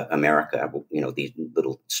America. These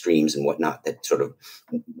little streams and whatnot that sort of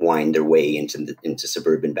wind their way into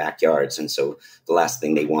suburban backyards. And so the last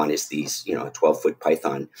thing they want is these, a 12-foot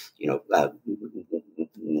python,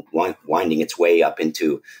 winding its way up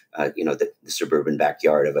into, the suburban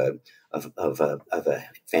backyard of a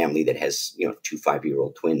family that has, 2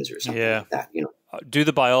 5-year-old twins or something like that. Do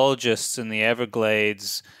the biologists in the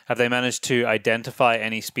Everglades, have they managed to identify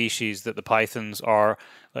any species that the pythons are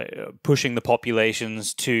pushing the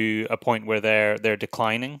populations to a point where they're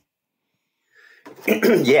declining?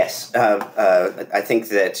 Yes. I think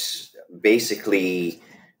that basically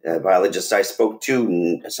biologists I spoke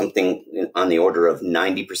to, something on the order of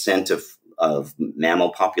 90% of mammal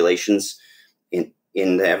populations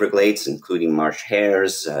in the Everglades, including marsh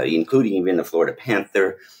hares, including even the Florida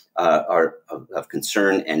panther, are of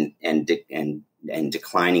concern and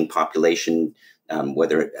declining population. How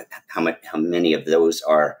many of those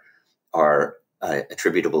are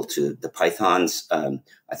attributable to the pythons?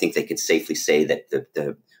 I think they could safely say that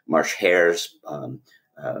the marsh hares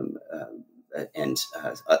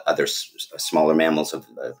other smaller mammals of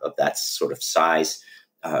that sort of size.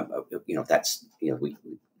 That's we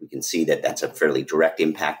can see that that's a fairly direct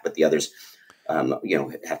impact, but the others,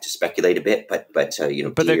 have to speculate a bit. But But deer,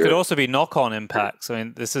 there could also be knock-on impacts. I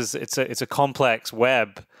mean, it's a complex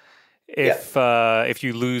web. If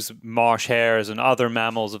you lose marsh hares and other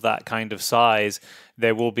mammals of that kind of size,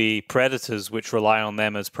 there will be predators which rely on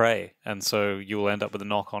them as prey, and so you will end up with a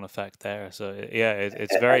knock-on effect there. So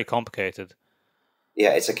it's very complicated.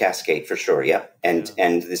 Yeah, it's a cascade for sure. Yeah, and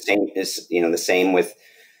the same is the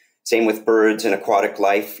same with birds and aquatic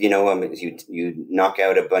life. You knock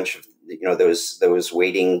out a bunch of those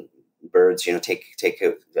wading birds. Take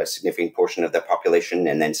a significant portion of the population,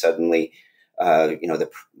 and then suddenly,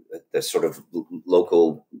 the sort of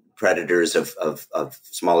local predators of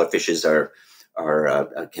smaller fishes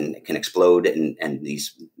can explode, and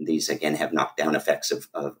these again have knockdown effects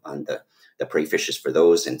on the prey fishes for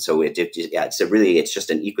those, and so it's just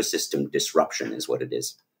an ecosystem disruption is what it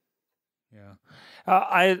is. Yeah,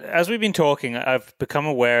 as we've been talking, I've become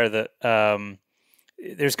aware that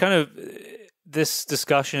there's kind of this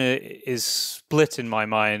discussion is split in my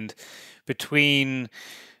mind between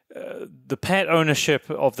the pet ownership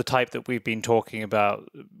of the type that we've been talking about,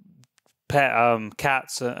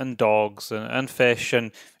 cats and dogs and fish,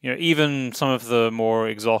 and even some of the more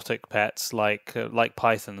exotic pets like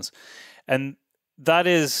pythons, and that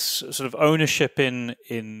is sort of ownership in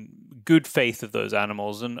good faith of those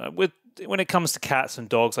animals. And when it comes to cats and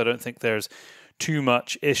dogs, I don't think there's too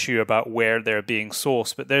much issue about where they're being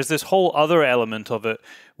sourced, but there's this whole other element of it,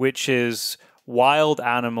 which is wild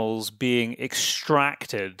animals being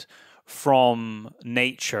extracted from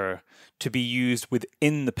nature to be used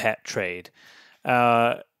within the pet trade.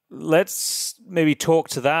 Let's maybe talk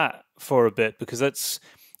to that for a bit, because it's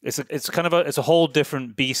a whole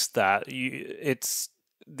different beast. It's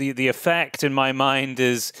the effect in my mind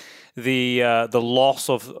is the loss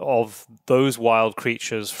of those wild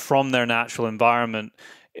creatures from their natural environment,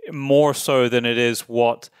 more so than it is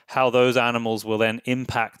how those animals will then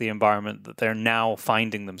impact the environment that they're now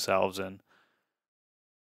finding themselves in.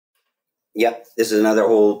 Yep, this is another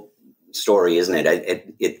whole story, isn't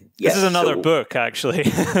it? This is another book, actually.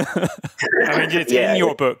 I mean, it's in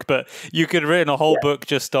your book, but you could have written a whole book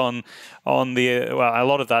just on the a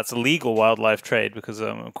lot of that's illegal wildlife trade, because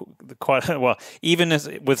even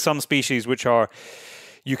with some species which are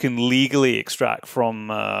you can legally extract from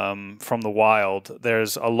the wild,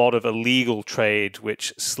 there's a lot of illegal trade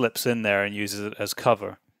which slips in there and uses it as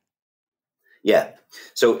cover. Yeah.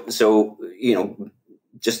 So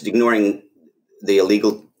just ignoring the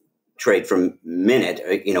illegal trade for a minute,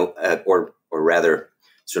 or rather,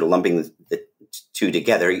 sort of lumping the two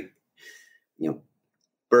together.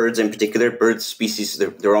 Birds in particular, bird species.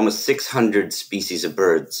 There are almost 600 species of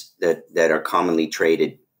birds that are commonly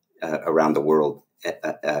traded around the world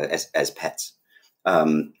as pets.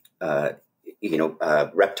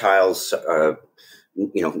 Reptiles are,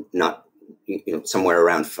 not, somewhere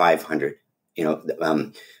around 500.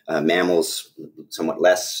 Mammals somewhat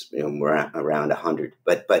less, around 100.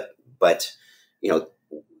 But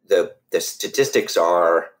the statistics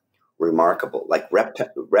are remarkable. Like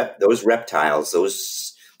those reptiles,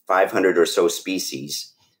 those 500 or so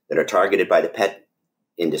species that are targeted by the pet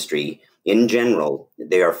industry, in general,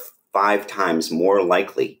 they are 5 times more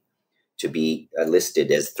likely to be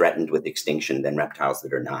listed as threatened with extinction than reptiles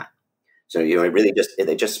that are not. So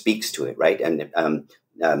it just speaks to it, right? And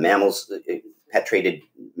mammals, pet traded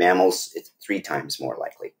mammals, it's 3 times more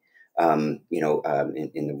likely. In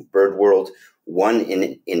the bird world, 1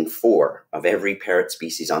 in 4 of every parrot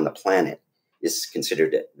species on the planet is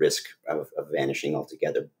considered at risk of vanishing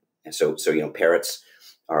altogether. And so parrots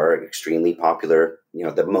are extremely popular.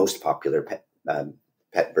 The most popular pet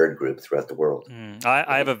bird group throughout the world.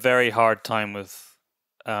 I have a very hard time with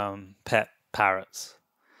pet parrots.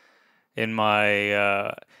 In my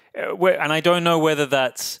and I don't know whether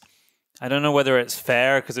it's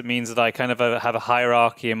fair, because it means that I kind of have a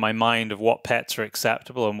hierarchy in my mind of what pets are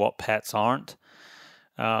acceptable and what pets aren't.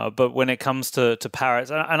 But when it comes to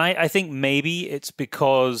parrots, and I think maybe it's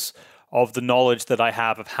because of the knowledge that I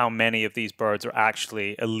have of how many of these birds are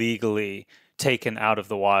actually illegally taken out of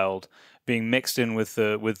the wild, being mixed in with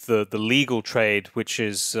the legal trade, which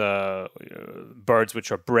is birds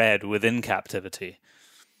which are bred within captivity.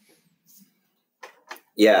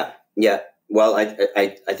 Yeah. Well,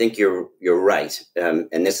 I think you're right,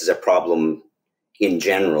 and this is a problem in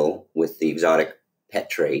general with the exotic pet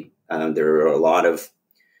trade. There are a lot of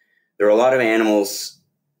animals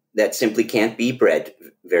that simply can't be bred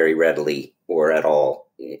very readily or at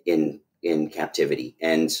all in captivity,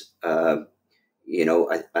 and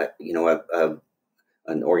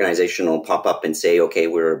an organization will pop up and say, okay,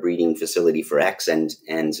 we're a breeding facility for X, and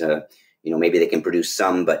maybe they can produce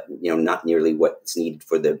some, but not nearly what's needed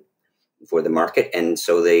for the market, and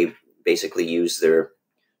so they basically use their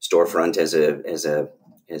storefront as a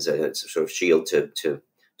sort of shield to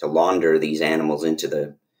launder these animals into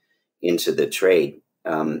the trade.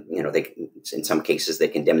 They, in some cases, they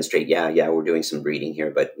can demonstrate, we're doing some breeding here,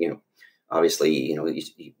 but obviously,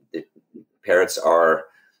 the parrots are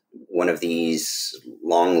one of these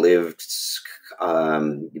long-lived,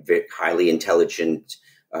 very highly intelligent,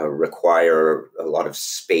 require a lot of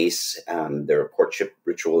space. Their courtship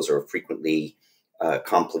rituals are frequently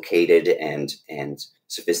complicated and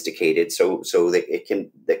sophisticated. So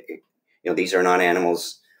these are not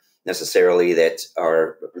animals necessarily that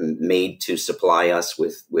are made to supply us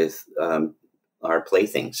with our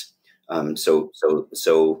playthings.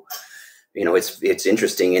 It's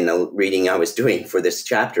interesting in the reading I was doing for this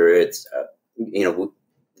chapter. It's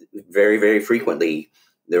very, very frequently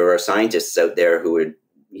there are scientists out there who are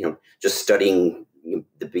just studying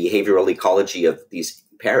the behavioral ecology of these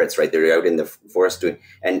parrots. Right, they're out in the forest doing,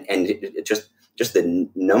 and just the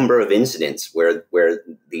number of incidents where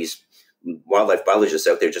these wildlife biologists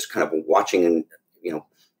out there just kind of watching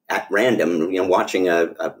at random watching a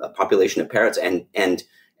population of parrots and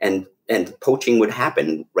poaching would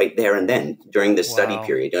happen right there and then during the study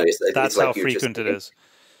period. That's how frequent it is.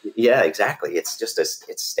 Yeah, exactly. It's just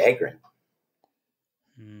it's staggering.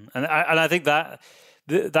 And I think that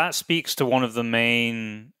speaks to one of the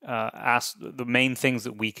main things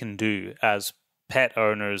that we can do as pet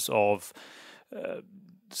owners of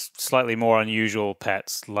slightly more unusual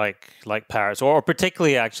pets like parrots, or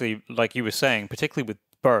particularly, actually, like you were saying, particularly with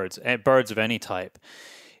birds of any type,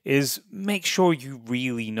 is make sure you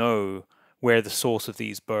really know where the source of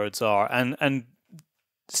these birds are, and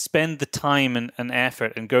spend the time and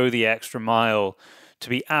effort and go the extra mile to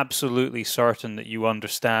be absolutely certain that you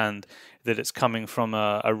understand that it's coming from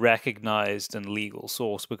a recognized and legal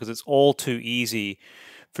source, because it's all too easy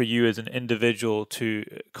for you as an individual to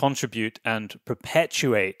contribute and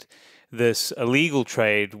perpetuate this illegal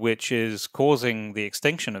trade, which is causing the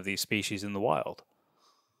extinction of these species in the wild.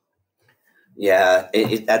 Yeah,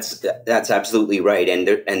 that's absolutely right, and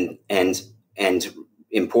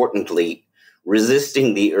importantly,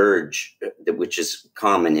 resisting the urge, which is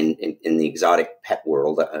common in the exotic pet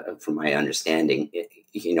world, from my understanding.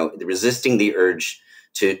 Resisting the urge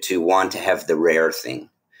to want to have the rare thing.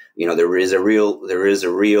 There is a real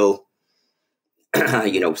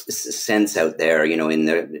sense out there, in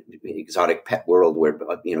the exotic pet world where,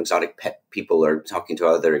 exotic pet people are talking to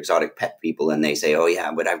other exotic pet people and they say, oh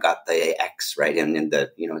yeah, but I've got the X, right? And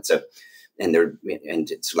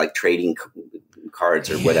it's like trading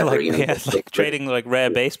cards or whatever, like trading like rare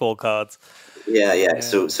baseball cards. Yeah.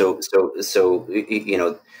 So,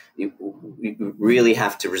 you really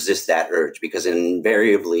have to resist that urge, because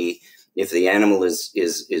invariably, if the animal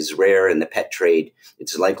is rare in the pet trade,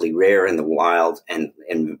 it's likely rare in the wild, and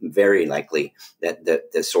very likely that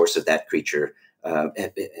the source of that creature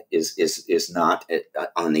is not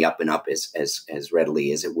on the up and up as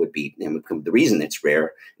readily as it would be. And the reason it's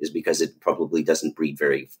rare is because it probably doesn't breed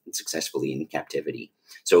very successfully in captivity.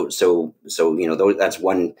 So that's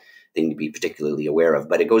one thing to be particularly aware of.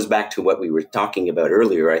 But it goes back to what we were talking about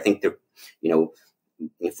earlier. I think that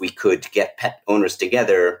if we could get pet owners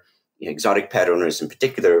together, exotic pet owners in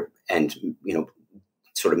particular, and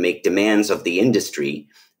sort of make demands of the industry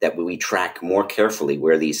that we track more carefully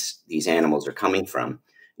where these animals are coming from.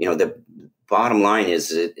 The bottom line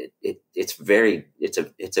is it's a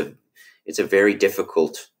very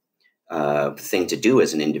difficult thing to do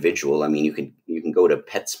as an individual. I mean, you can go to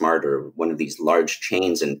PetSmart or one of these large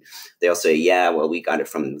chains, and they'll say, "Yeah, well, we got it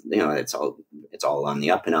from it's all on the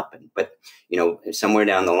up and up." But somewhere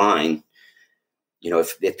down the line,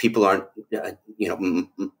 if people aren't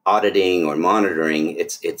auditing or monitoring,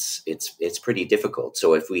 it's pretty difficult.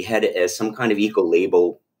 So if we had some kind of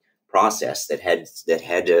eco-label process that had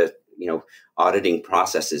auditing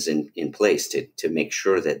processes in place to make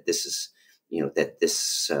sure that this is that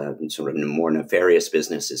this sort of more nefarious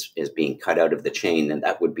business is being cut out of the chain, then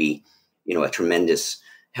that would be a tremendous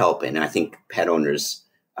help. And I think pet owners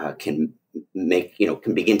can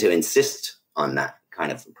begin to insist on that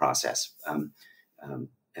kind of process.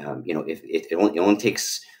 If it only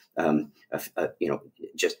takes, it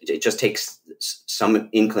just takes some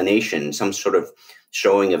inclination, some sort of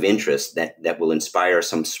showing of interest that will inspire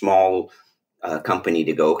some small company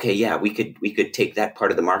to go, okay, yeah, we could take that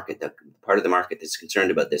part of the market, the part of the market that's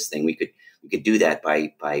concerned about this thing. We could do that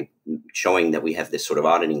by showing that we have this sort of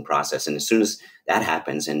auditing process. And as soon as that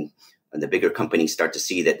happens, and the bigger companies start to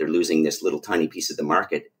see that they're losing this little tiny piece of the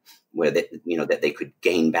market where that they could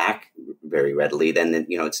gain back very readily, then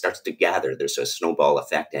it starts to gather. There's a snowball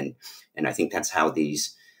effect, and I think that's how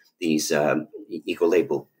these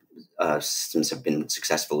eco-label systems have been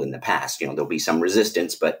successful in the past. There'll be some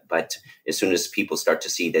resistance, but as soon as people start to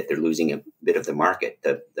see that they're losing a bit of the market,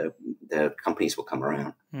 the companies will come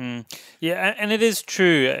around. Yeah, and it is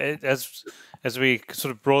true, as we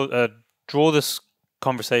sort of draw this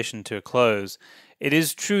conversation to a close, it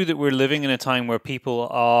is true that we're living in a time where people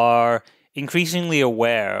are increasingly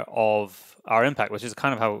aware of our impact, which is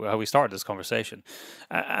kind of how we started this conversation.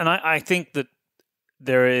 And I think that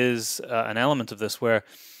there is an element of this where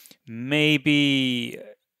maybe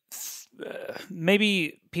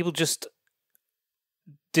people just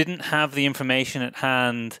didn't have the information at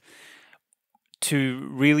hand to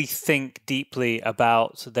really think deeply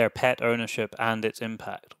about their pet ownership and its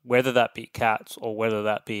impact, whether that be cats or whether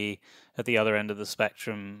that be at the other end of the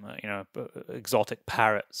spectrum, exotic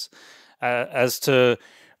parrots, as to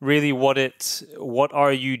really what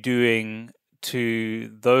are you doing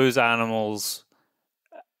to those animals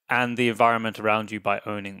and the environment around you by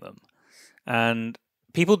owning them. And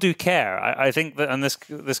people do care. I think that, and this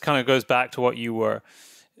kind of goes back to what you were,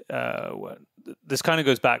 this kind of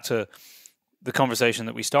goes back to the conversation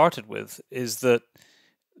that we started with, is that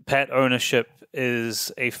pet ownership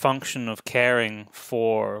is a function of caring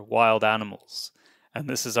for wild animals. And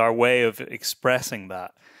this is our way of expressing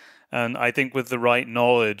that. And I think with the right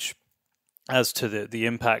knowledge as to the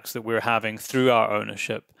impacts that we're having through our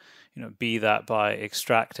ownership, be that by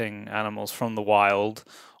extracting animals from the wild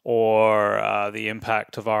or the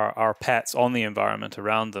impact of our pets on the environment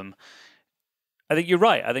around them, I think you're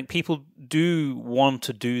right. I think people do want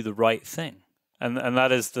to do the right thing. And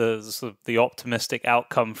that is the sort of the optimistic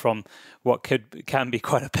outcome from what can be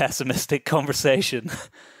quite a pessimistic conversation.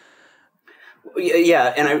 Yeah,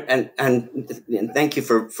 and thank you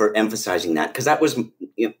for emphasizing that, because that was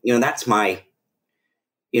that's my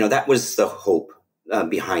that was the hope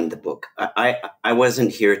behind the book. I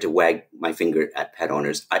wasn't here to wag my finger at pet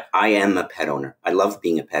owners. I am a pet owner. I love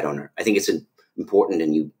being a pet owner. I think it's important,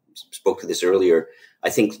 and you spoke to this earlier. I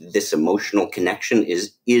think this emotional connection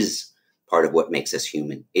is part of what makes us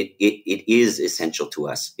human. It is essential to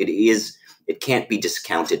us. It can't be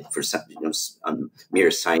discounted for some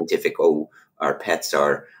mere scientific, our pets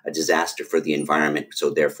are a disaster for the environment,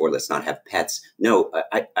 so therefore let's not have pets. No,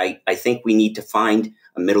 I think we need to find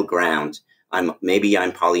a middle ground. Maybe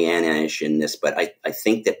I'm Pollyanna-ish in this, but I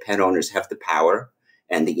think that pet owners have the power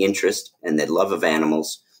and the interest and the love of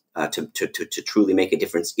animals to truly make a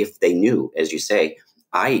difference if they knew. As you say,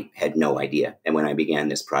 I had no idea. And when I began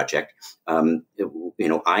this project, I've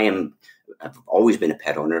always been a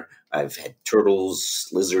pet owner. I've had turtles,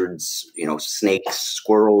 lizards, snakes,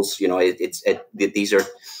 squirrels. These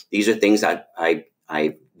are things I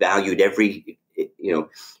valued every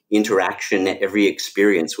interaction, every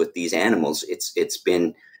experience with these animals. It's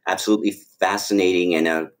been absolutely fascinating and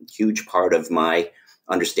a huge part of my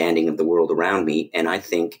understanding of the world around me. And I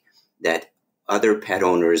think that other pet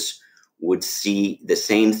owners would see the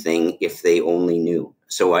same thing if they only knew.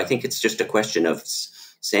 So I think it's just a question of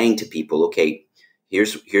saying to people, okay,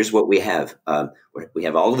 here's what we have. We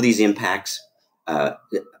have all of these impacts in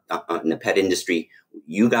the pet industry.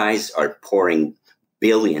 You guys are pouring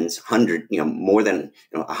billions, more than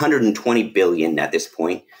 120 billion at this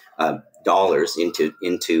point, dollars into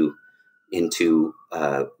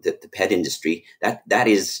the pet industry. That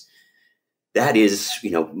is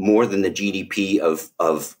more than the GDP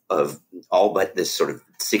of all but the sort of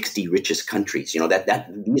 60 richest countries.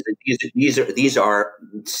 These are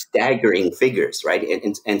staggering figures, right?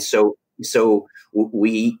 And so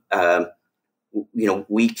we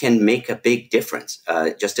we can make a big difference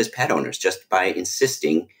just as pet owners, just by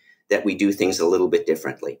insisting that we do things a little bit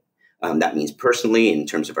differently. That means personally in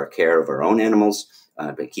terms of our care of our own animals,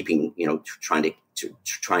 but keeping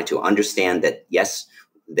trying to understand that yes,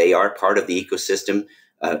 they are part of the ecosystem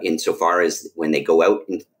insofar as when they go out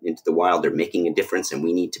into the wild, they're making a difference, and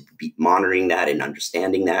we need to be monitoring that and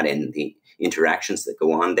understanding that and the interactions that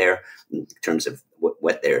go on there in terms of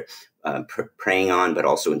what they're preying on, but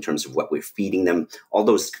also in terms of what we're feeding them, all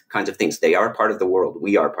those kinds of things. They are part of the world.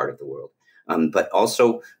 We are part of the world. But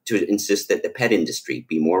also to insist that the pet industry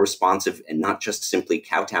be more responsive and not just simply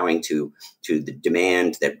kowtowing to the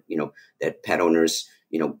demand that, that pet owners,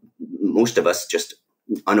 most of us just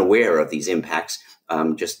unaware of these impacts,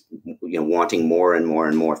 just wanting more and more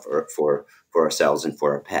and more for ourselves and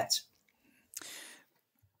for our pets.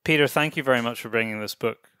 Peter, thank you very much for bringing this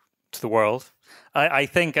book to the world. I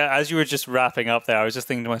think as you were just wrapping up there, I was just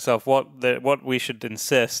thinking to myself, what we should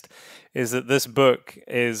insist is that this book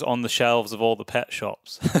is on the shelves of all the pet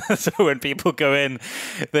shops. So when people go in,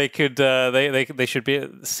 they could they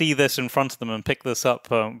should see this in front of them and pick this up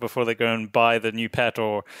before they go and buy the new pet,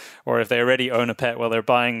 or if they already own a pet, while they're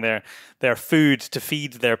buying their food to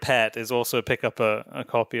feed their pet, is also pick up a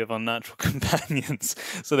copy of Unnatural Companions,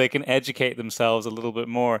 so they can educate themselves a little bit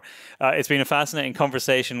more. It's been a fascinating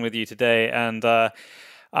conversation with you today, and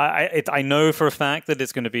I know for a fact that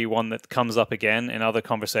it's going to be one that comes up again in other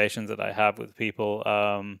conversations that I have with people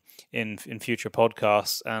in future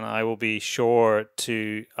podcasts, and I will be sure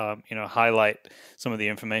to highlight some of the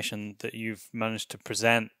information that you've managed to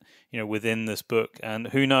present within this book. And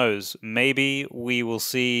who knows, maybe we will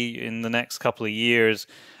see in the next couple of years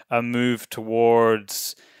a move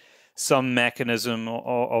towards some mechanism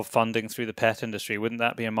of funding through the pet industry. Wouldn't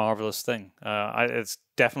that be a marvelous thing? It's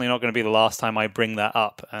definitely not going to be the last time I bring that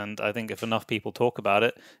up. And I think if enough people talk about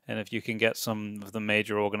it, and if you can get some of the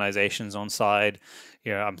major organizations on side,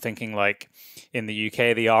 I'm thinking like in the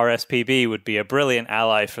UK, the RSPB would be a brilliant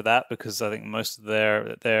ally for that, because I think most of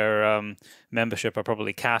their membership are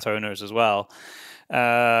probably cat owners as well.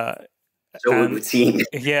 So it would seem.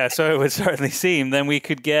 Yeah, so it would certainly seem. Then we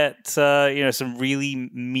could get some really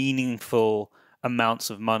meaningful amounts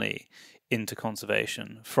of money into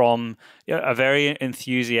conservation from a very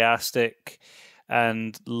enthusiastic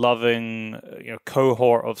and loving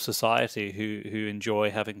cohort of society who enjoy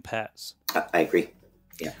having pets. I agree.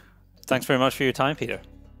 Yeah. Thanks very much for your time, Peter.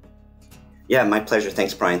 Yeah, my pleasure.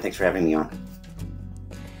 Thanks, Brian. Thanks for having me on.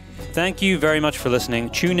 Thank you very much for listening.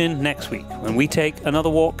 Tune in next week when we take another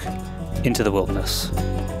walk into the wilderness.